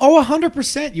fucking hurt. Oh,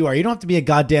 100% you are. You don't have to be a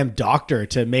goddamn doctor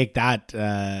to make that,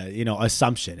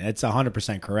 assumption. It's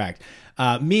 100% correct.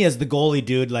 Me as the goalie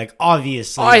dude, like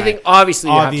obviously. I think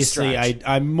obviously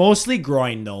I'm mostly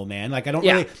groin though, man. Like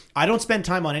I don't spend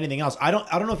time on anything else. I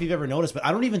don't know if you've ever noticed, but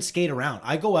I don't even skate around.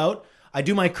 I go out, I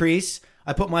do my crease,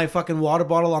 I put my fucking water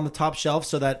bottle on the top shelf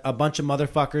so that a bunch of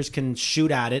motherfuckers can shoot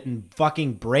at it and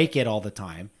fucking break it all the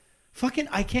time. Fucking,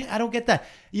 I don't get that.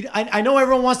 I know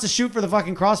everyone wants to shoot for the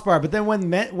fucking crossbar, but then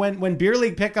when beer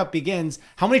league pickup begins,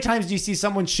 how many times do you see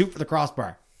someone shoot for the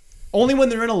crossbar? Only when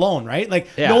they're in alone, right? Like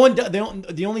no one,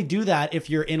 they only do that if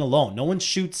you're in alone. No one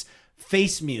shoots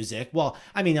face music. Well,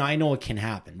 I mean, I know it can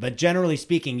happen, but generally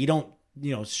speaking, you don't,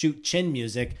 shoot chin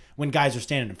music when guys are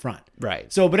standing in front.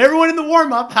 Right. So, but everyone in the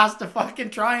warm up has to fucking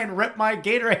try and rip my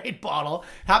Gatorade bottle.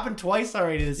 Happened twice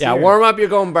already this year. Yeah, warm up, you're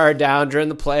going bar down during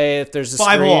the play. If there's a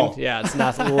 5-hole. screen, it's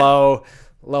nothing low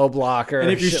blocker. And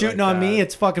if you're shooting like on me,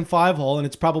 it's fucking 5-hole and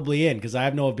it's probably in because I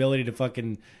have no ability to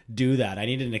fucking do that. I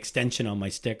need an extension on my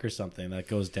stick or something that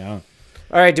goes down.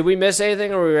 All right, did we miss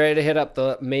anything, or are we ready to hit up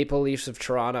the Maple Leafs of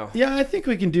Toronto? Yeah, I think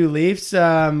we can do Leafs.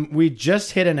 We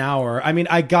just hit an hour. I mean,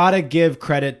 I gotta give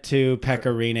credit to Pekka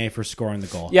Rinne for scoring the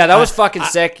goal. Yeah, that was fucking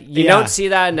sick. You don't see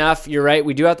that enough. You're right.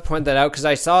 We do have to point that out because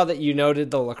I saw that you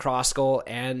noted the lacrosse goal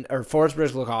or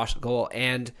Forsberg's lacrosse goal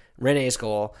and Rinne's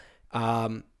goal. At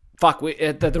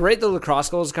the rate the lacrosse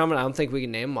goal is coming, I don't think we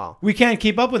can name them all. We can't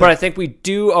keep up with it. But I think we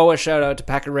do owe a shout out to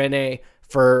Pekka Rinne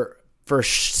for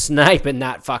sniping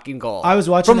that fucking goal. I was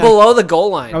watching from below the goal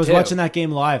line. I was watching that game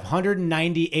live.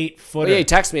 198 footer. Oh, yeah, he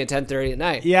texted me at 10:30 at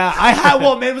night. Yeah, I had.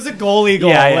 Well, man, it was a goalie goal.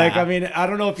 Yeah. I mean, I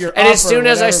don't know if you're. And as soon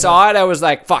as I saw it, I was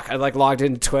like, "Fuck!" I logged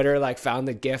into Twitter, found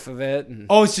the GIF of it. And...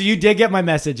 Oh, so you did get my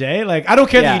message, eh? I don't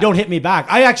care that you don't hit me back.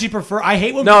 I actually prefer. I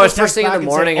hate when people it's first thing in the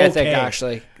morning. I think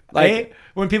actually,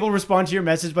 when people respond to your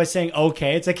message by saying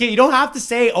okay, it's like, hey, you don't have to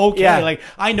say okay. Yeah.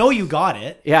 I know you got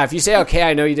it. Yeah, if you say okay,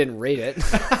 I know you didn't read it.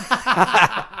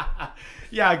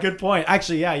 Yeah, good point.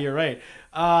 Actually, yeah, you're right.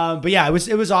 But yeah, it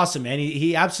was awesome, man.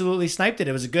 He absolutely sniped it.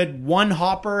 It was a good one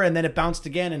hopper, and then it bounced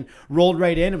again and rolled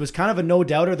right in. It was kind of a no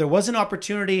doubter. There was an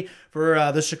opportunity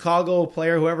for the Chicago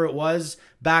player, whoever it was,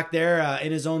 back there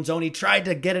in his own zone. He tried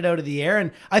to get it out of the air,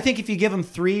 and I think if you give him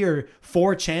 3 or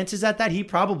 4 chances at that, he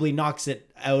probably knocks it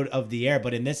out of the air.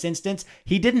 But in this instance,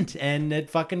 he didn't, and it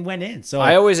fucking went in. So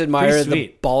I always admire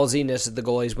the ballsiness of the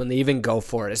goalies when they even go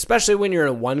for it, especially when you're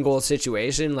in a 1-goal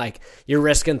situation, like you're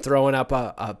risking throwing up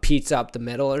a pizza up the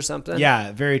middle or something.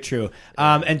 Yeah, very true.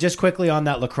 And just quickly on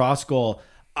that lacrosse goal,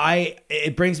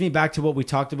 it brings me back to what we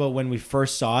talked about when we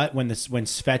first saw it, when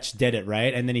Svech did it,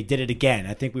 right? And then he did it again.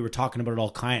 I think we were talking about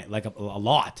it a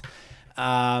lot.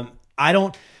 I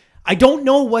don't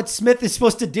know what Smith is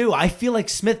supposed to do. I feel like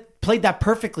Smith played that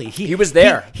perfectly. He was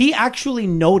there. He actually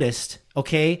noticed,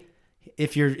 okay?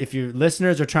 If your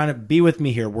listeners are trying to be with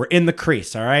me here, we're in the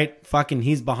crease, all right? Fucking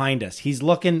he's behind us.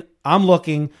 I'm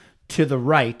looking to the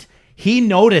right. He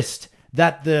noticed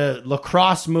that the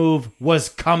lacrosse move was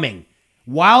coming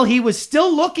while he was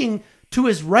still looking to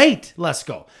his right,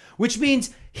 Lesko, which means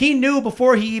he knew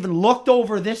before he even looked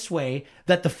over this way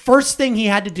that the first thing he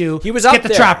had to do was get the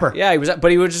trapper. Yeah, he was up, but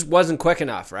he just wasn't quick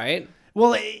enough, right?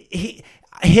 Well,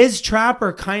 his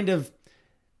trapper kind of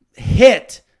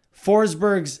hit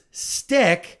Forsberg's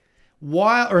stick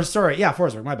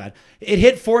Forsberg, my bad. It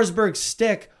hit Forsberg's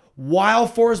stick while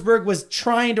Forsberg was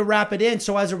trying to wrap it in.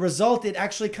 So as a result, it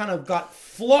actually kind of got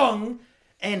flung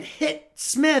and hit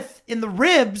Smith in the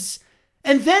ribs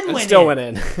and then went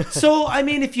in. So, I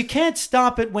mean, if you can't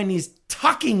stop it when he's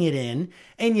tucking it in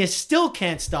and you still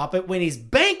can't stop it when he's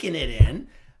banking it in,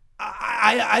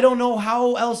 I don't know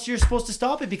how else you're supposed to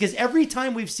stop it, because every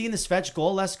time we've seen the Svech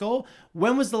goal, Lesko,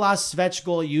 when was the last Svech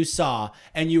goal you saw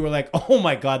and you were like, oh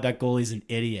my God, that goalie's an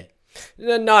idiot?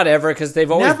 Not ever, because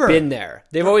they've always been there.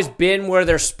 They've always been where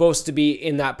they're supposed to be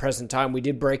in that present time. We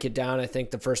did break it down, I think,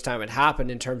 the first time it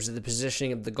happened in terms of the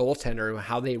positioning of the goaltender and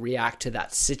how they react to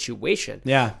that situation.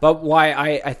 Yeah. But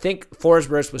why I think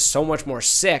Forsberg was so much more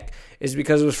sick is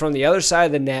because it was from the other side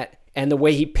of the net, and the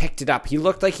way he picked it up. He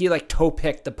looked like he toe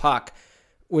picked the puck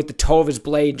with the toe of his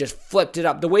blade, just flipped it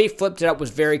up. The way he flipped it up was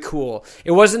very cool.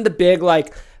 It wasn't the big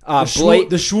blade,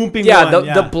 the swooping one.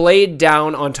 The blade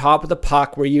down on top of the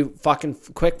puck where you fucking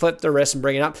quick flip the wrist and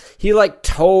bring it up. He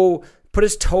toe put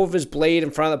his toe of his blade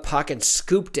in front of the puck and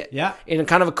scooped it. Yeah. In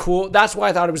kind of a cool, that's why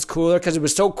I thought it was cooler, because it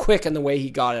was so quick in the way he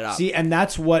got it up. See, and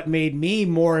that's what made me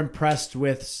more impressed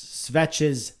with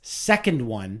Svech's second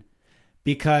one.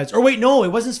 Because, or wait, no, it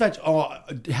wasn't Svech. Oh,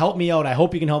 help me out. I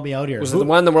hope you can help me out here. Was it the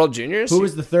one in the World Juniors? Who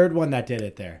was the third one that did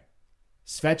it there?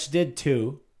 Svech did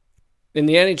 2. In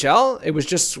the NHL, it was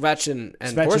just Svech and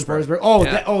Forsberg. Oh,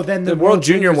 Yeah. Then the World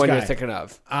Junior Juniors one guy. you're thinking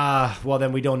of. Well,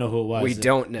 then we don't know who it was. We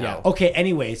don't know. Yeah. Okay,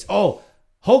 anyways. Oh,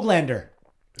 Höglander.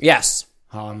 Yes.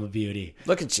 Oh, I'm a beauty.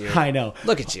 Look at you. I know.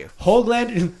 Look at you.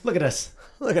 Höglander. Look at us.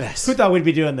 Look at us. Who thought we'd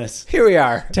be doing this Here we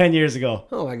are. 10 years ago?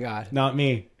 Oh my God. Not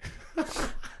me.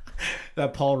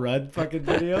 That Paul Rudd fucking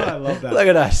video. I love that. Look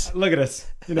at us. Look at us.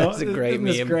 You know, That's a great Isn't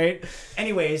this meme. great.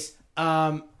 Anyways,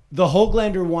 the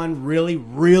Höglander one really,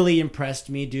 really impressed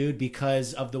me, dude,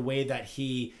 because of the way that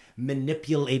he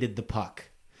manipulated the puck.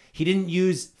 He didn't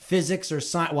use physics or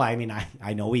science. Well, I mean,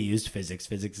 I know he used physics.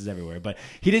 Physics is everywhere, but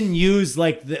he didn't use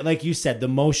like you said, the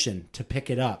motion to pick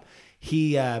it up.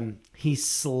 He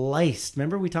sliced.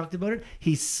 Remember we talked about it?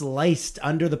 He sliced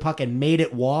under the puck and made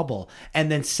it wobble,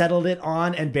 and then settled it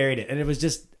on and buried it, and it was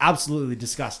just absolutely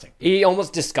disgusting. He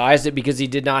almost disguised it because he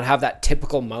did not have that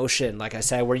typical motion, like I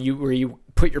said, where you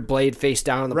put your blade face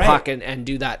down on the puck and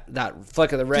do that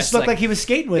flick of the wrist. Just looked like he was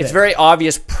skating with it. It's very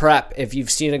obvious prep if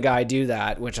you've seen a guy do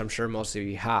that, which I'm sure most of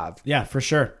you have. Yeah, for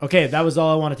sure. Okay, that was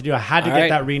all I wanted to do. I had to All get right.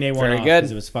 that Rene one Very off good.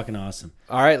 because it was fucking awesome.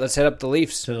 All right, let's hit up the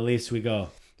Leafs. To the Leafs we go.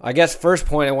 I guess first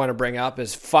point I want to bring up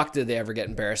is fuck did they ever get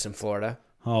embarrassed in Florida?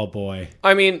 Oh boy.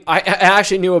 I mean, I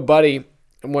actually knew a buddy,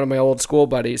 one of my old school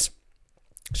buddies.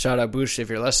 Shout out Boosh if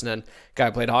you're listening. Guy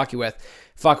I played hockey with.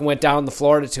 Fucking went down the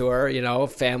Florida tour, you know,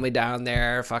 family down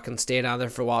there, fucking stay down there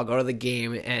for a while, go to the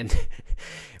game. And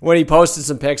when he posted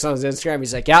some pics on his Instagram,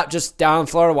 he's like, yeah, just down in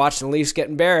Florida watching the Leafs get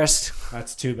embarrassed.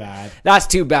 That's too bad. That's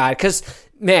too bad because,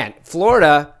 man,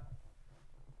 Florida,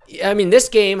 I mean, this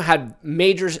game had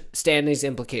major standings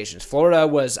implications. Florida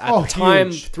was, at the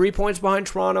time, huge. 3 points behind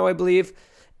Toronto, I believe.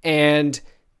 And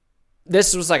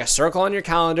this was like a circle on your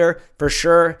calendar for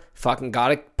sure. Fucking got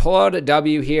to pull out a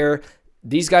W here.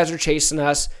 These guys are chasing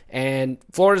us, and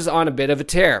Florida's on a bit of a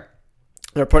tear.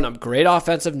 They're putting up great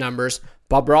offensive numbers.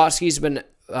 Bobrovsky's been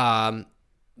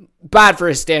bad for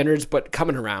his standards, but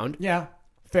coming around. Yeah,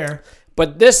 fair.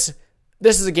 But this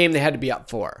is a game they had to be up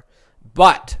for.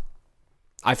 But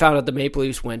I found out the Maple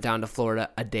Leafs went down to Florida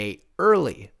a day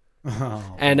early.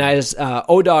 Oh. And as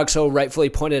O-Dog so rightfully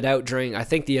pointed out during, I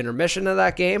think, the intermission of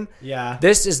that game, Yeah.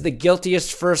 this is the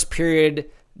guiltiest first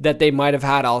period that they might have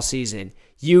had all season.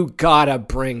 You gotta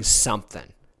bring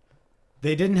something.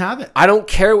 They didn't have it. I don't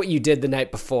care what you did the night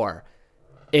before.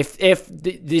 If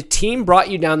the team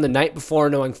brought you down the night before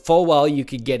knowing full well you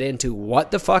could get into what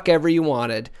the fuck ever you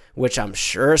wanted, which I'm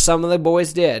sure some of the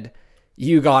boys did,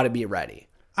 you gotta be ready.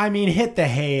 I mean, hit the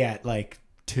hay at like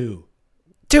 2.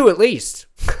 2 at least.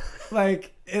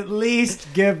 Like, at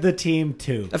least give the team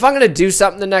 2. If I'm gonna do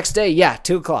something the next day, yeah,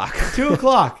 2 o'clock. 2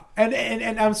 o'clock.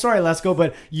 And I'm sorry, Lesko,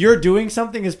 but you're doing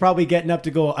something is probably getting up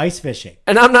to go ice fishing.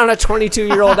 And I'm not a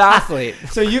 22-year-old athlete.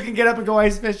 So you can get up and go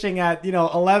ice fishing at,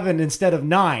 11 instead of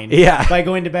 9. Yeah. By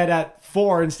going to bed at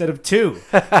 4 instead of 2.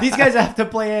 These guys have to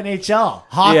play NHL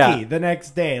hockey the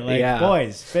next day. Like,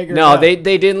 boys, figure it out. They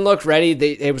didn't look ready.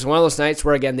 It was one of those nights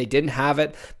where, again, they didn't have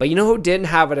it. But you know who didn't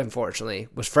have it, unfortunately,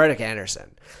 was Frederik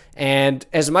Andersen. And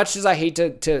as much as I hate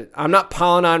to I'm not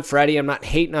piling on Freddie. I'm not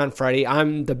hating on Freddie.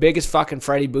 I'm the biggest fucking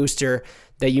Freddie booster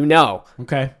that you know.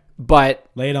 Okay. But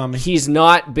lay it on me. He's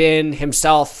not been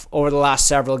himself over the last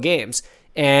several games.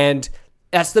 And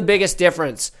that's the biggest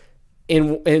difference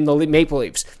in the Maple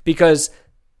Leafs. Because,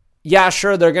 yeah,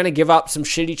 sure, they're going to give up some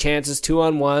shitty chances,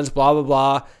 2-on-1s, blah, blah,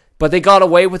 blah. But they got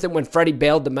away with it when Freddie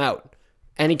bailed them out.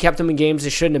 And he kept them in games they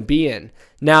shouldn't be in.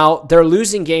 Now, they're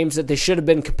losing games that they should have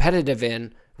been competitive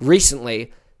in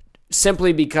recently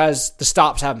simply because the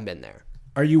stops haven't been there.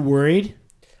 Are you worried?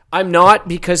 I'm not,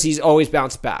 because he's always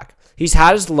bounced back. He's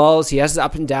had his lulls, he has his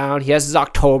up and down, he has his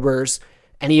Octobers,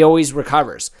 and he always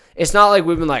recovers. It's not like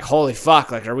we've been like, holy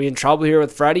fuck, like, are we in trouble here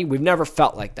with Freddie? We've never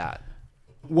felt like that.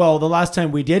 Well, the last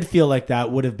time we did feel like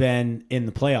that would have been in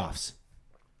the playoffs.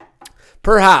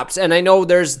 Perhaps, and I know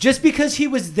there's... Just because he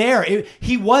was there,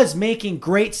 he was making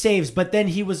great saves, but then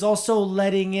he was also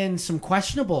letting in some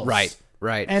questionables.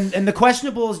 Right. And the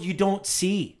questionables you don't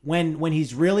see when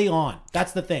he's really on.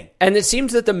 That's the thing. And it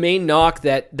seems that the main knock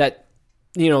that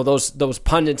those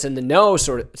pundits in the know,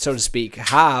 so to speak,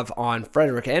 have on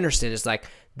Frederik Andersen is like,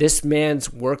 this man's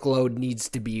workload needs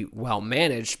to be well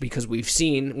managed, because we've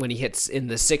seen when he hits in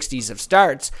the 60s of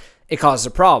starts, it causes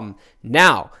a problem.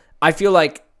 Now, I feel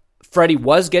like Freddie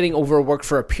was getting overworked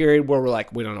for a period where we're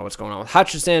like, we don't know what's going on with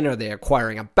Hutchinson. Are they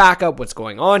acquiring a backup? What's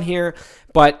going on here?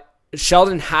 But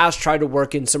Sheldon has tried to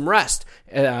work in some rest.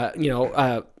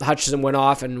 Hutchinson went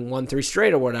off and won 3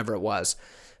 straight or whatever it was.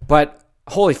 But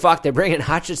holy fuck, they bring in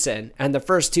Hutchinson and the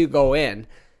first 2 go in.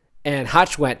 And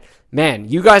Hutch went, man,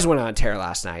 you guys went on a tear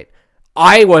last night.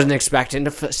 I wasn't expecting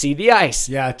to see the ice.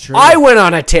 Yeah, true. I went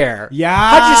on a tear. Yeah.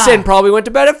 Hutchinson probably went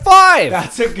to bed at 5.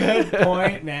 That's a good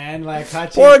point, man. Like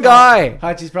Hutchie's Poor guy.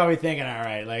 Hutchie's probably thinking, all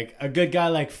right, like a good guy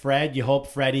like Fred, you hope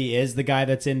Freddie is the guy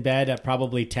that's in bed at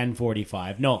probably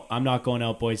 10:45. No, I'm not going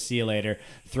out, boys. See you later.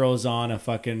 Throws on a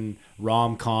fucking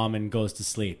rom-com and goes to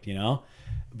sleep, you know?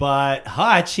 But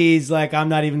Hutch, he's like, I'm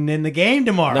not even in the game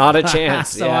tomorrow. Not a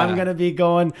chance. So I'm going to be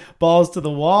going balls to the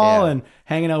wall Yeah. and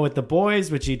hanging out with the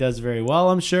boys, which he does very well,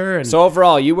 I'm sure. And So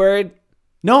overall, you worried?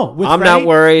 no, with I'm Freddie, not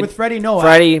worried. With Freddie, no.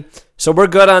 Freddie. So we're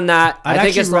good on that. I'd I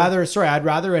think actually I'd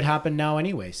rather it happen now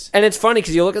anyways. And it's funny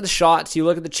because you look at the shots, you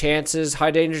look at the chances,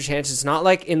 high danger chances. It's not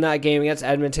like in that game against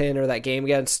Edmonton or that game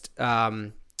against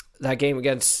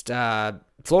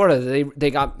Florida.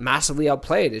 They got massively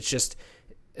outplayed. It's just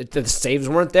the saves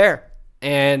weren't there.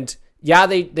 And yeah,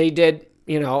 they did,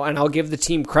 and I'll give the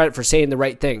team credit for saying the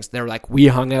right things. They're like, we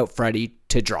hung out Freddie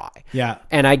to dry. Yeah.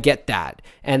 And I get that.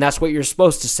 And that's what you're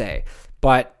supposed to say.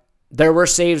 But there were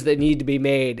saves that need to be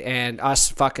made, and us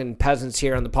fucking peasants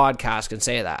here on the podcast can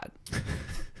say that.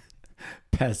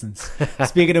 Peasants.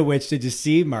 Speaking of which, did you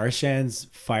see Marchand's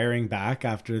firing back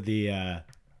after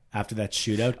after that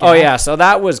shootout? Oh, yeah. So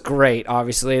that was great.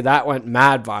 Obviously, that went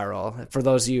mad viral. For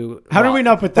those of you... How did we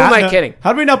not put that? Who am I kidding?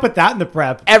 How did we not put that in the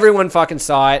prep? Everyone fucking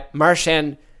saw it.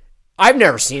 Marchand, I've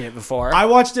never seen it before. I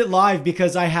watched it live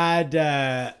because I had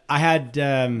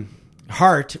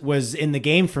Hart was in the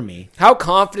game for me How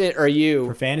confident are for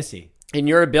you fantasy. in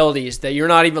your abilities that you're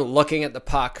not even looking at the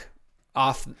puck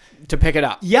off to pick it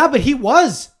up? Yeah, but he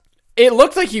was. It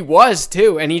looked like he was,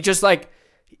 too. And he just like...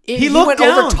 He looked went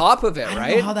down. over top of it, I right?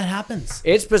 don't know how that happens.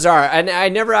 It's bizarre. And I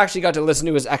never actually got to listen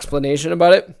to his explanation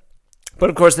about it.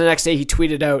 But of course, the next day he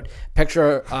tweeted out a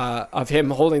picture of him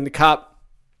holding the cup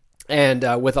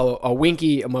and with a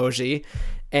winky emoji.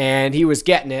 And he was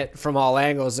getting it from all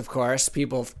angles, of course.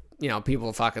 People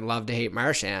fucking love to hate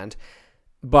Marchand.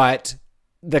 But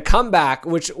the comeback,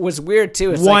 which was weird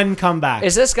too. It's One like, comeback.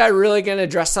 is this guy really going to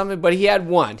address something? But he had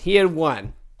one.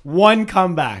 One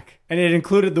comeback. And it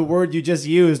included the word you just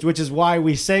used, which is why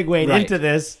we segued Right. into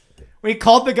this. We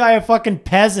called the guy a fucking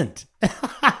peasant.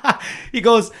 He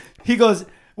goes,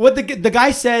 what the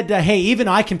guy said, hey, even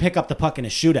I can pick up the puck in a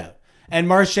shootout. And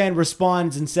Marchand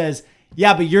responds and says,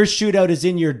 yeah, but your shootout is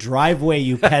in your driveway,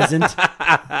 you peasant.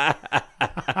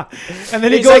 And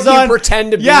then he He's goes like, on. you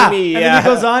pretend to be me. And then he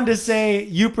goes on to say,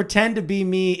 you pretend to be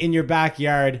me in your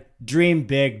backyard. Dream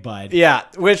big, bud. Yeah,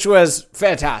 which was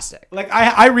fantastic. Like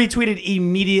I retweeted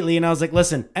immediately and I was like,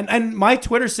 listen, and my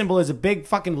Twitter symbol is a big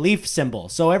fucking leaf symbol.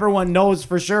 So everyone knows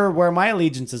for sure where my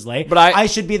allegiances lay. But I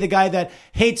should be the guy that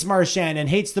hates Marchand and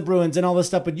hates the Bruins and all this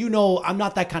stuff. But I'm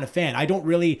not that kind of fan. I don't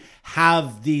really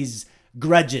have these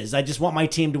grudges. I just want my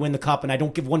team to win the cup and I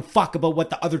don't give one fuck about what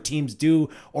the other teams do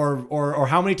or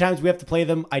how many times we have to play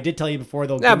them. I did tell you before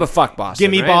though. Yeah, but fuck Boston. Give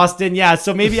me right? Boston. Yeah,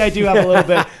 so maybe I do have a little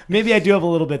bit. Maybe I do have a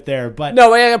little bit there, but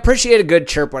No, I appreciate a good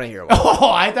chirp when I hear one.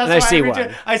 that's I why see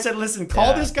one. I said, listen,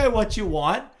 call this guy what you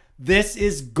want. This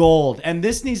is gold. And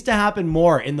this needs to happen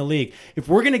more in the league. If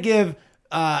we're going to give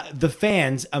the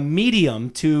fans a medium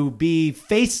to be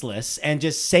faceless and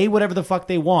just say whatever the fuck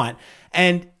they want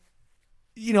and,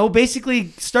 basically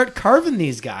start carving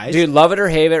these guys. Dude, love it or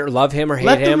hate it, or love him or hate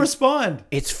Let him. them respond.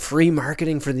 It's free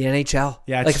marketing for the NHL.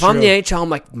 Yeah, it's like if I'm true. the NHL, I'm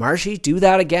like, Marshy, do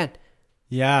that again.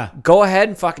 Yeah. Go ahead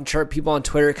and fucking chirp people on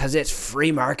Twitter because it's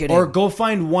free marketing. Or go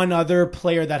find one other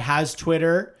player that has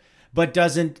Twitter but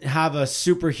doesn't have a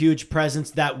super huge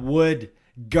presence that would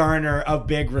garner a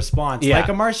big response, Yeah. like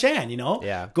a Marchand,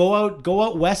 Yeah. Go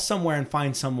out west somewhere and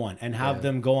find someone and have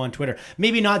them go on Twitter.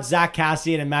 Maybe not Zach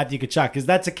Cassian and Matthew Tkachuk because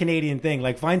that's a Canadian thing.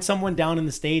 Like find someone down in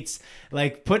the States,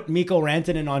 like put Mikko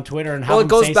Rantanen on Twitter and have him it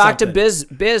goes say back something.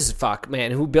 to Biz fuck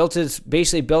man, who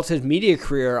basically built his media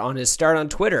career on his start on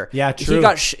Twitter. Yeah, true.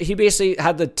 He basically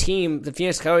had the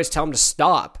Phoenix Coyotes tell him to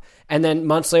stop, and then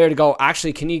months later to go,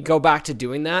 actually, can you go back to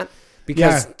doing that?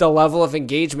 Because the level of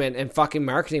engagement and fucking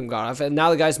marketing got off, and now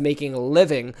the guy's making a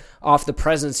living off the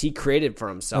presence he created for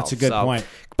himself. That's a good point.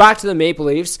 Back to the Maple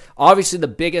Leafs. Obviously, the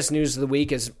biggest news of the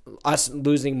week is us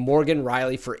losing Morgan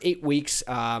Riley for 8 weeks.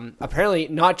 Apparently,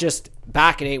 not just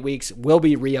back in 8 weeks, will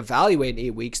be reevaluated in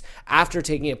 8 weeks after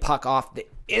taking a puck off the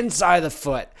inside of the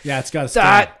foot. Yeah, it's got to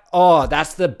sting.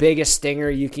 That's the biggest stinger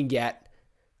you can get.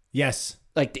 Yes.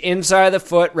 Like the inside of the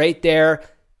foot right there.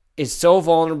 is so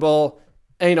vulnerable.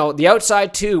 And, the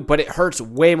outside too, but it hurts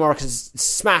way more because it's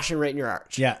smashing right in your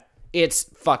arch. Yeah. It's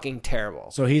fucking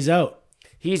terrible. So he's out.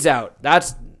 He's out.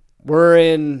 We're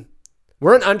in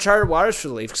uncharted waters for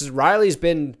the Leafs because Riley's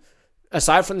been,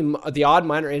 aside from the odd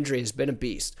minor injury, has been a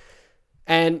beast.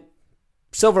 And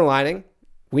silver lining,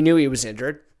 we knew he was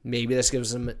injured. Maybe this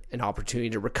gives him an opportunity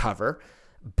to recover.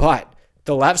 But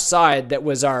the left side that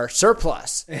was our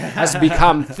surplus has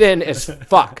become thin as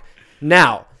fuck.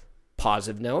 Now,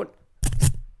 positive note,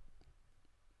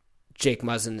 Jake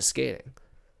Muzzin is skating.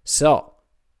 So,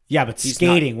 yeah, but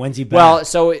skating, when's he back? Well,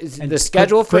 so the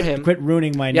schedule for him. Quit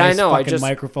ruining my I know. fucking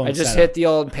microphone I just setup. hit the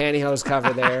old pantyhose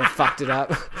cover there, fucked it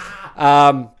up.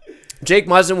 Jake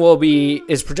Muzzin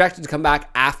is projected to come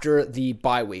back after the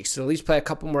bye week. So at least play a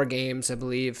couple more games, I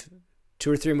believe.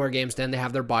 2 or 3 more games, then they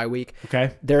have their bye week.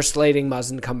 Okay. They're slating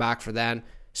Muzzin to come back for then.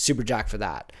 Super jacked for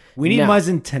that. We need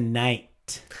Muzzin tonight.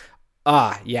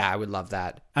 Yeah, I would love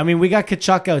that. I mean, we got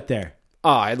Tkachuk out there.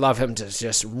 I'd love him to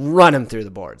just run him through the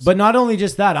boards. But not only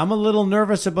just that, I'm a little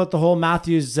nervous about the whole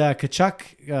Matthews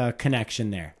Tkachuk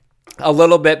connection there. A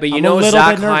little bit, but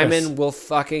Zach bit nervous. Hyman will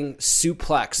fucking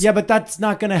suplex. Yeah, but that's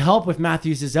not going to help if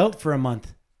Matthews is out for a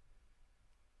month.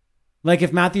 Like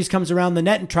if Matthews comes around the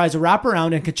net and tries a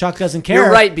wraparound and Tkachuk doesn't care.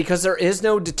 You're right, because there is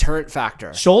no deterrent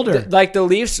factor. Shoulder. The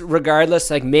Leafs, regardless,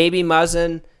 maybe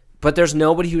Muzzin, but there's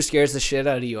nobody who scares the shit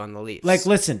out of you on the Leafs.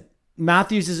 Listen,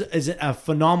 Matthews is a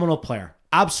phenomenal player.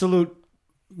 Absolute,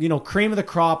 cream of the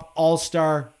crop,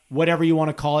 all-star, whatever you want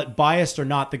to call it. Biased or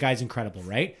not, the guy's incredible,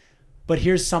 right? But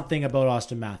here's something about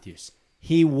Austin Matthews.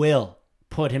 He will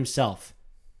put himself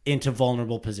into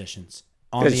vulnerable positions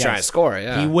on the ice. He's trying to score,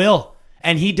 yeah. He will.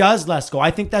 And he does let go.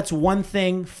 I think that's one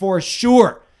thing for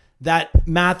sure that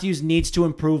Matthews needs to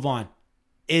improve on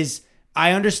is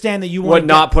I understand that you want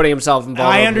not putting himself in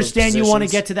vulnerable I understand positions. You want to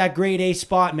get to that grade A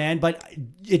spot, man, but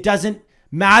it doesn't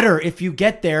matter if you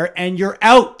get there and you're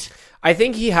out. I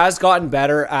think he has gotten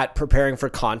better at preparing for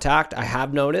contact, I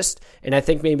have noticed. And I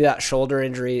think maybe that shoulder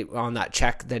injury on that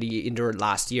check that he endured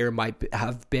last year might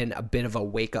have been a bit of a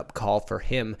wake-up call for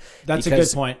him. That's a good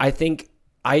point. I think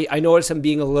I notice him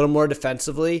being a little more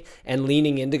defensively and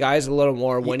leaning into guys a little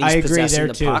more when he's possessing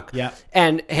the puck. Yeah.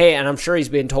 And I'm sure he's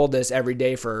been told this every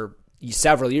day for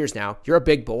several years now. You're a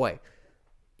big boy.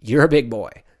 You're a big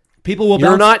boy.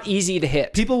 You're not easy to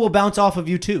hit. People will bounce off of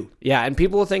you too. Yeah, and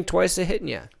people will think twice of hitting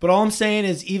you. But all I'm saying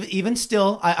is, even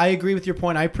still, I agree with your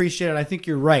point. I appreciate it. I think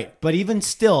you're right. But even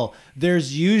still,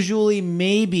 there's usually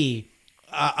maybe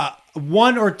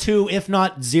 1 or 2, if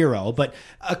not 0, but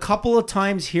a couple of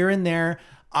times here and there,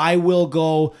 I will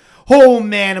go, oh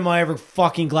man, am I ever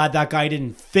fucking glad that guy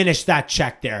didn't finish that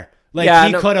check there.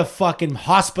 He could have fucking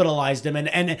hospitalized him,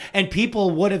 and people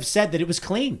would have said that it was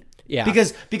clean. Yeah.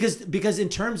 Because in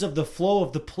terms of the flow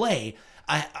of the play,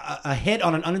 a hit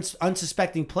on an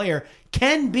unsuspecting player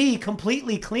can be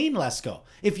completely clean, Lesko.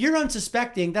 If you're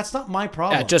unsuspecting, that's not my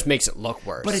problem. Yeah, it just makes it look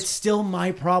worse. But it's still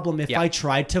my problem if I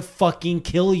tried to fucking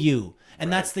kill you.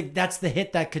 And that's the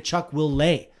hit that Tkachuk will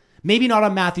lay. Maybe not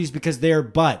on Matthews because they're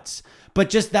buds, but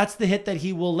just that's the hit that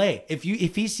he will lay. If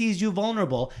he sees you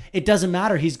vulnerable, it doesn't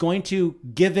matter. He's going to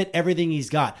give it everything he's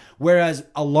got. Whereas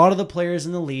a lot of the players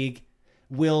in the league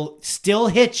will still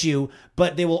hit you,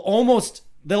 but they'll almost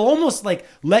like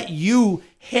let you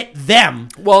hit them.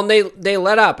 Well, and they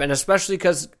let up, and especially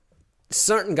because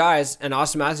certain guys, and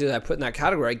Austin Matthews I put in that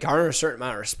category, garner a certain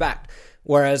amount of respect.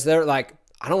 Whereas they're like,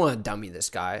 I don't want to dummy this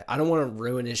guy. I don't want to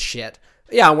ruin his shit.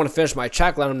 Yeah, I want to finish my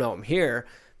check, let him know I'm here.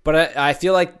 But I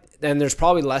feel like, and there's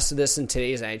probably less of this in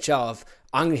today's NHL, of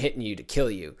I'm hitting you to kill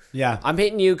you. Yeah. I'm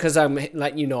hitting you because I'm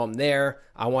letting you know I'm there.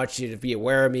 I want you to be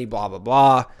aware of me, blah, blah,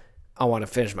 blah. I want to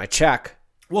finish my check.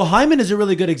 Well, Hyman is a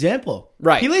really good example.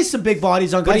 Right. He lays some big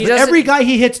bodies on guys, but every guy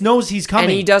he hits knows he's coming.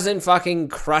 And he doesn't fucking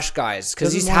crush guys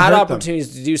because he's had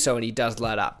opportunities to do so, and he does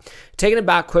let up. Taking it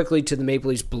back quickly to the Maple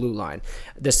Leafs blue line.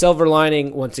 The silver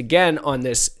lining, once again, on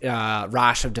this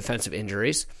rash of defensive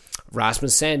injuries,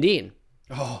 Rasmus Sandin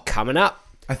coming up.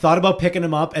 I thought about picking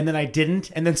him up, and then I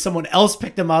didn't, and then someone else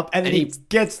picked him up, and then he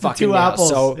gets the 2 apples.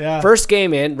 So first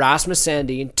game in, Rasmus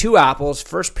Sandin, 2 apples,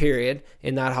 first period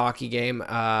in that hockey game.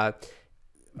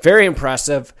 Very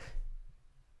impressive.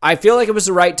 I feel like it was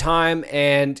the right time,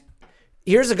 and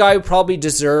here's a guy who probably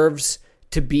deserves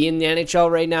to be in the NHL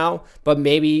right now, but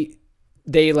maybe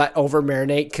they let over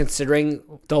marinate considering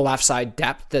the left side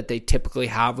depth that they typically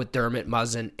have with Dermott,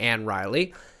 Muzzin, and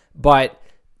Riley. But,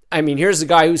 I mean, here's a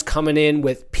guy who's coming in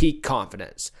with peak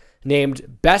confidence.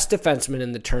 Named best defenseman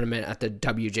in the tournament at the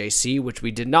WJC, which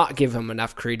we did not give him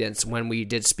enough credence when we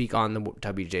did speak on the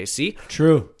WJC.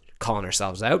 True. Calling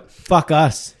ourselves out. Fuck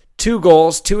us. 2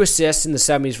 goals, 2 assists in the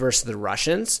semis versus the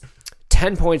Russians,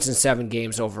 10 points in 7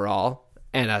 games overall,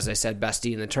 and as I said, best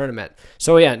D in the tournament.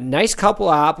 So yeah, nice couple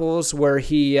of apples where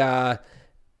he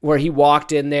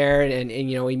walked in there and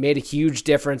you know, he made a huge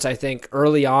difference, I think,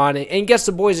 early on and gets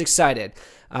the boys excited.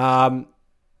 But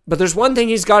there's one thing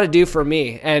he's got to do for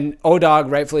me, and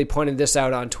O-Dog rightfully pointed this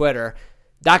out on Twitter.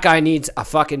 That guy needs a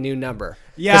fucking new number.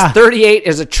 Yeah. 'Cause 38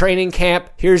 is a training camp.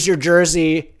 Here's your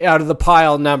jersey out of the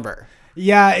pile number.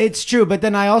 Yeah, it's true. But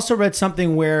then I also read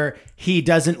something where he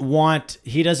doesn't want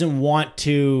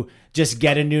to just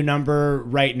get a new number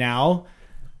right now.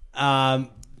 And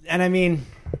I mean,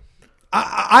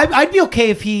 I'd be okay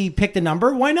if he picked a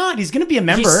number. Why not? He's going to be a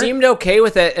member. He seemed okay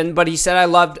with it, but he said, I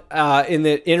loved, in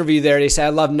the interview there, they said, I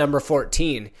love number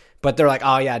 14. But they're like,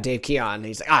 oh, yeah, Dave Keon. And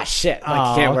he's like, shit.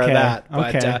 Like, you can't wear that.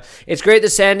 But it's great that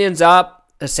Sandin's up.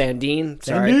 Sandin,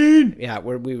 sorry. Sandin. Yeah,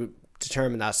 we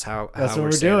determined that's what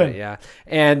we're doing. it, yeah.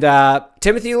 And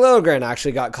Timothy Liljegren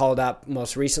actually got called up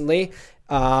most recently.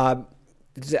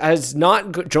 As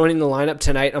not joining the lineup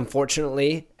tonight,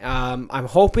 unfortunately. I'm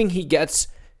hoping he gets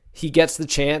the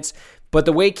chance. But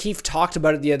the way Keefe talked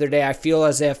about it the other day, I feel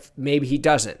as if maybe he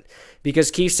doesn't. Because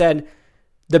Keefe said,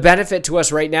 the benefit to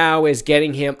us right now is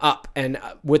getting him up and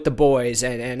with the boys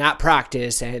and at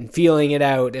practice and feeling it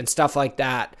out and stuff like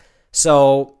that.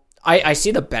 So I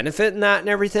see the benefit in that and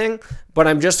everything, but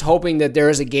I'm just hoping that there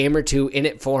is a game or two in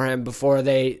it for him before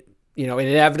they, you know,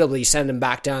 inevitably send him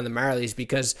back down the Marlies,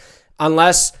 because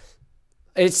unless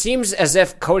it seems as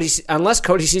if unless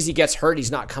Cody Ceci gets hurt,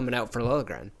 he's not coming out for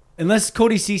Liljegren. Unless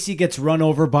Cody Ceci gets run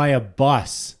over by a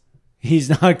bus, he's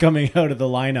not coming out of the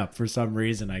lineup for some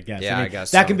reason, I guess. Yeah, I mean, I guess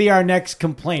that so. can be our next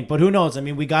complaint, but who knows? I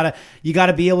mean, you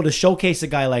gotta be able to showcase a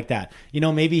guy like that. You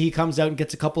know, maybe he comes out and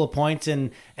gets a couple of points,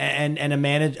 and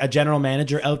a general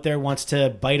manager out there wants to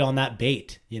bite on that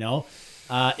bait. You know,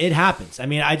 it happens. I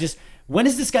mean, when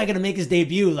is this guy going to make his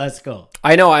debut? Let's go.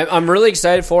 I know. I'm really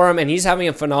excited for him, and he's having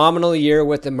a phenomenal year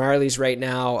with the Marlies right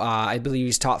now. I believe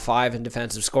he's top 5 in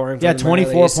defensive scoring. For yeah, the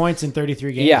 24 Marlies. points in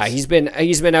 33 games. Yeah, he's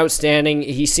been outstanding.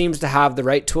 He seems to have the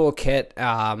right toolkit.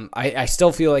 I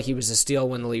still feel like he was a steal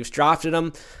when the Leafs drafted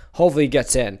him. Hopefully he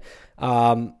gets in.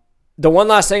 The one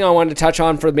last thing I wanted to touch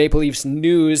on for the Maple Leafs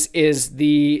news is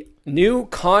the new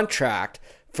contract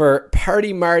for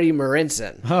Party Marty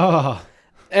Marincin. Oh.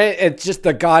 It's just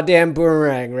the goddamn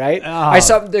boomerang, right? Oh.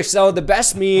 So the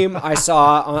best meme I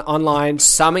saw online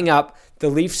summing up the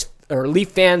Leafs or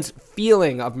Leaf fans'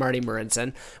 feeling of Marty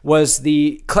Marincin was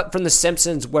the clip from The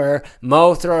Simpsons where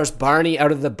Moe throws Barney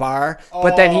out of the bar,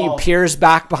 but then he appears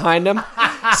back behind him.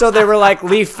 So they were like,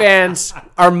 Leaf fans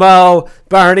are Moe,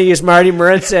 Barney is Marty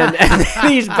Marincin, and then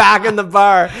he's back in the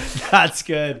bar. That's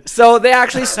good. So they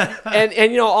actually,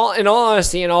 and you know, in all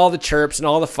honesty, and all the chirps and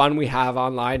all the fun we have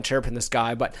online chirping this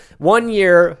guy, but 1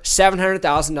 year,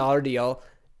 $700,000 deal,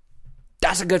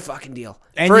 that's a good fucking deal.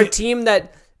 And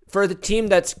for the team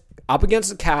that's up against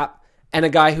the cap and a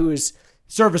guy who is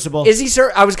serviceable. Is he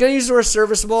I was going to use the word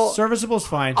serviceable. Serviceble's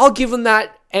fine. I'll give him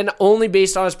that, and only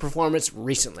based on his performance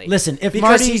recently. Listen,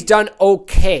 because he's done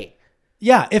okay.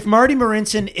 Yeah, if Marty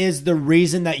Marincin is the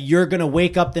reason that you're going to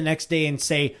wake up the next day and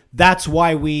say, that's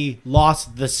why we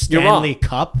lost the Stanley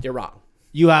Cup. You're wrong.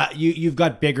 You've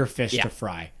got bigger fish to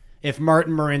fry. If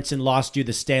Martin Marincin lost you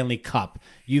the Stanley Cup,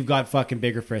 you've got fucking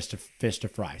bigger fish to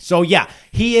fry. So yeah,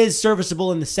 he is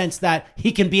serviceable in the sense that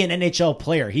he can be an NHL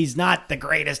player. He's not the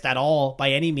greatest at all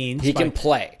by any means. He can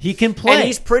play. He can play. And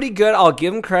he's pretty good. I'll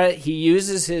give him credit. He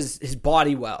uses his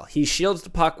body well. He shields the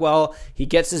puck well. He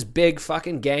gets his big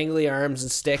fucking gangly arms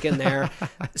and stick in there.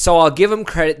 So I'll give him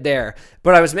credit there.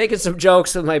 But I was making some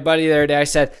jokes with my buddy the other day. I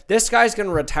said, this guy's going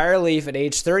to retire Leaf at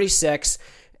age 36.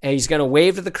 And he's going to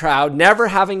wave to the crowd, never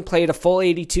having played a full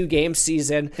 82-game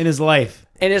season. In his life,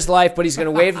 but he's going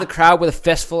to wave to the crowd with a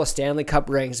fistful of Stanley Cup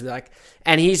rings.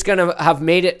 And he's going to have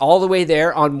made it all the way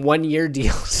there on 1-year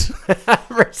deals for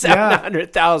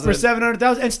 $700,000. For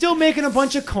 $700,000. And still making a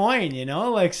bunch of coin, you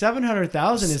know? Like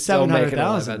 $700,000 is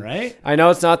 $700,000, right? I know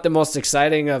it's not the most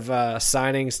exciting of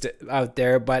signings out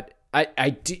there, but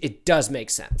it does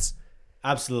make sense.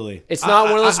 Absolutely. It's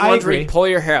not one of those ones where you pull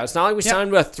your hair out. It's not like we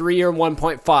signed with a 3-year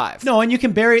 1.5. No, and you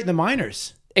can bury it in the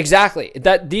minors. Exactly.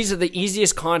 These are the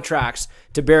easiest contracts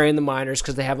to bury in the minors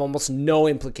because they have almost no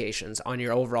implications on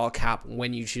your overall cap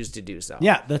when you choose to do so.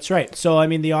 Yeah, that's right. So, I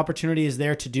mean, the opportunity is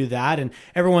there to do that, and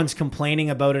everyone's complaining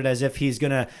about it as if he's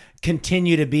going to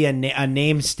continue to be a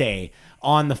namestay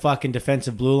on the fucking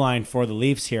defensive blue line for the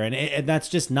Leafs here. And that's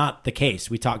just not the case.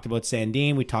 We talked about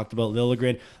Sandin. We talked about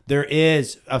Liljegren. There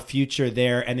is a future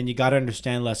there. And then you got to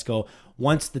understand, Lesko,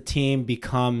 once the team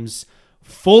becomes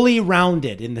fully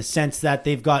rounded in the sense that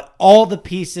they've got all the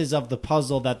pieces of the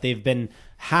puzzle that they've been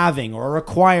having or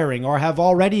acquiring or have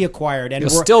already acquired, and He'll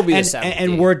still be the 7th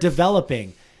and D. we're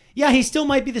developing. Yeah, he still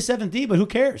might be the 7th D, but who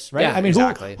cares, right? Yeah, I mean,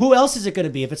 exactly. who else is it going to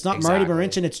be if it's not Exactly. Marty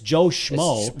Marincin? It's Joe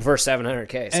Schmo. It's for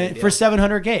 $700K. same And deal. for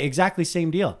 $700K, exactly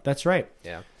same deal. That's right.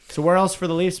 Yeah. So where else for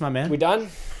the Leafs, my man? We done?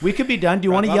 We could be done. Do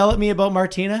you want to yell at me about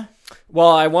Martina? Well,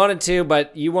 I wanted to,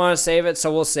 but you want to save it,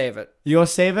 so we'll save it. You want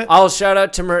to save it? I'll shout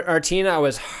out to Martina. I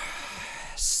was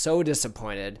so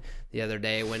disappointed the other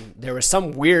day when there was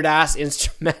some weird ass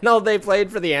instrumental they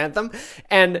played for the anthem,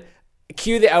 and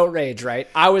cue the outrage, right?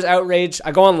 I was outraged.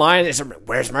 I go online, they said,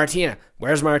 "Where's Martina?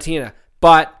 Where's Martina?"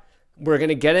 But we're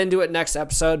gonna get into it next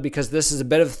episode because this is a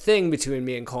bit of a thing between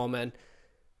me and Coleman,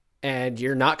 and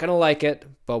you're not gonna like it,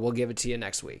 but we'll give it to you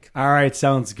next week. All right,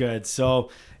 sounds good. So,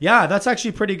 yeah, that's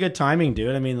actually pretty good timing,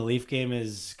 dude. I mean, the Leaf game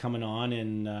is coming on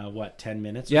in, 10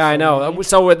 minutes? or Yeah, I so, know. maybe?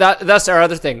 So with that's our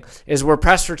other thing, is we're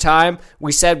pressed for time.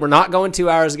 We said we're not going 2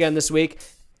 hours again this week,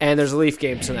 and there's a Leaf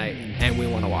game tonight, and we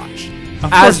want to watch.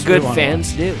 Of As course we good wanna fans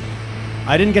watch. do.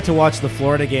 I didn't get to watch the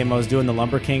Florida game. I was doing the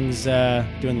Lumber Kings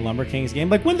game.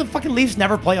 Like, when the fucking Leafs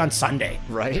never play on Sunday?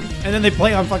 Right? And then they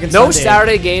play on fucking No Sunday.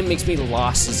 Saturday game makes me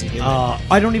lost as a human.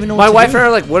 I don't even know My what to wife do. and I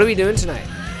are like, what are we doing tonight?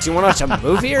 Do you want to watch a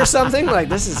movie or something? Like,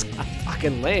 this is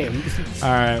fucking lame. All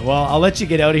right, well, I'll let you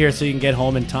get out of here so you can get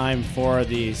home in time for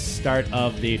the start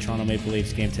of the Toronto Maple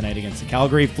Leafs game tonight against the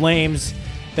Calgary Flames.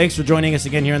 Thanks for joining us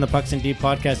again here on the Pucks and Deep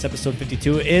podcast. Episode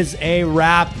 52 is a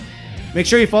wrap. Make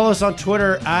sure you follow us on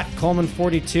Twitter at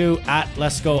Coleman42, at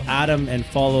Let's Go Adam, and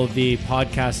follow the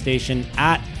podcast station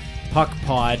at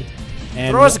PuckPod.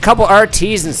 And Throw us a couple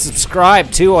RTs and subscribe,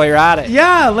 too, while you're at it.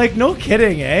 yeah, like, no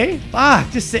kidding, eh?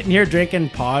 Just sitting here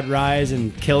drinking Pod Rise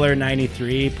and Killer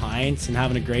 93 pints and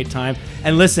having a great time.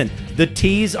 And listen, the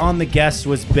tease on the guests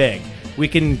was big. We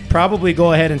can probably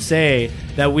go ahead and say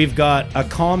that we've got a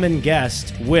common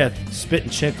guest with Spit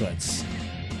and Chicklets.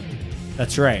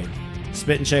 That's right.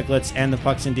 Spit and Chicklets and the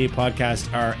Pucks and D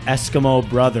podcast are Eskimo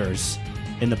brothers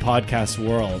in the podcast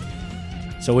world.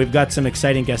 So we've got some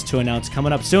exciting guests to announce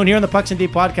coming up soon here on the Pucks and D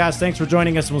podcast. Thanks for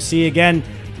joining us, and we'll see you again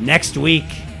next week.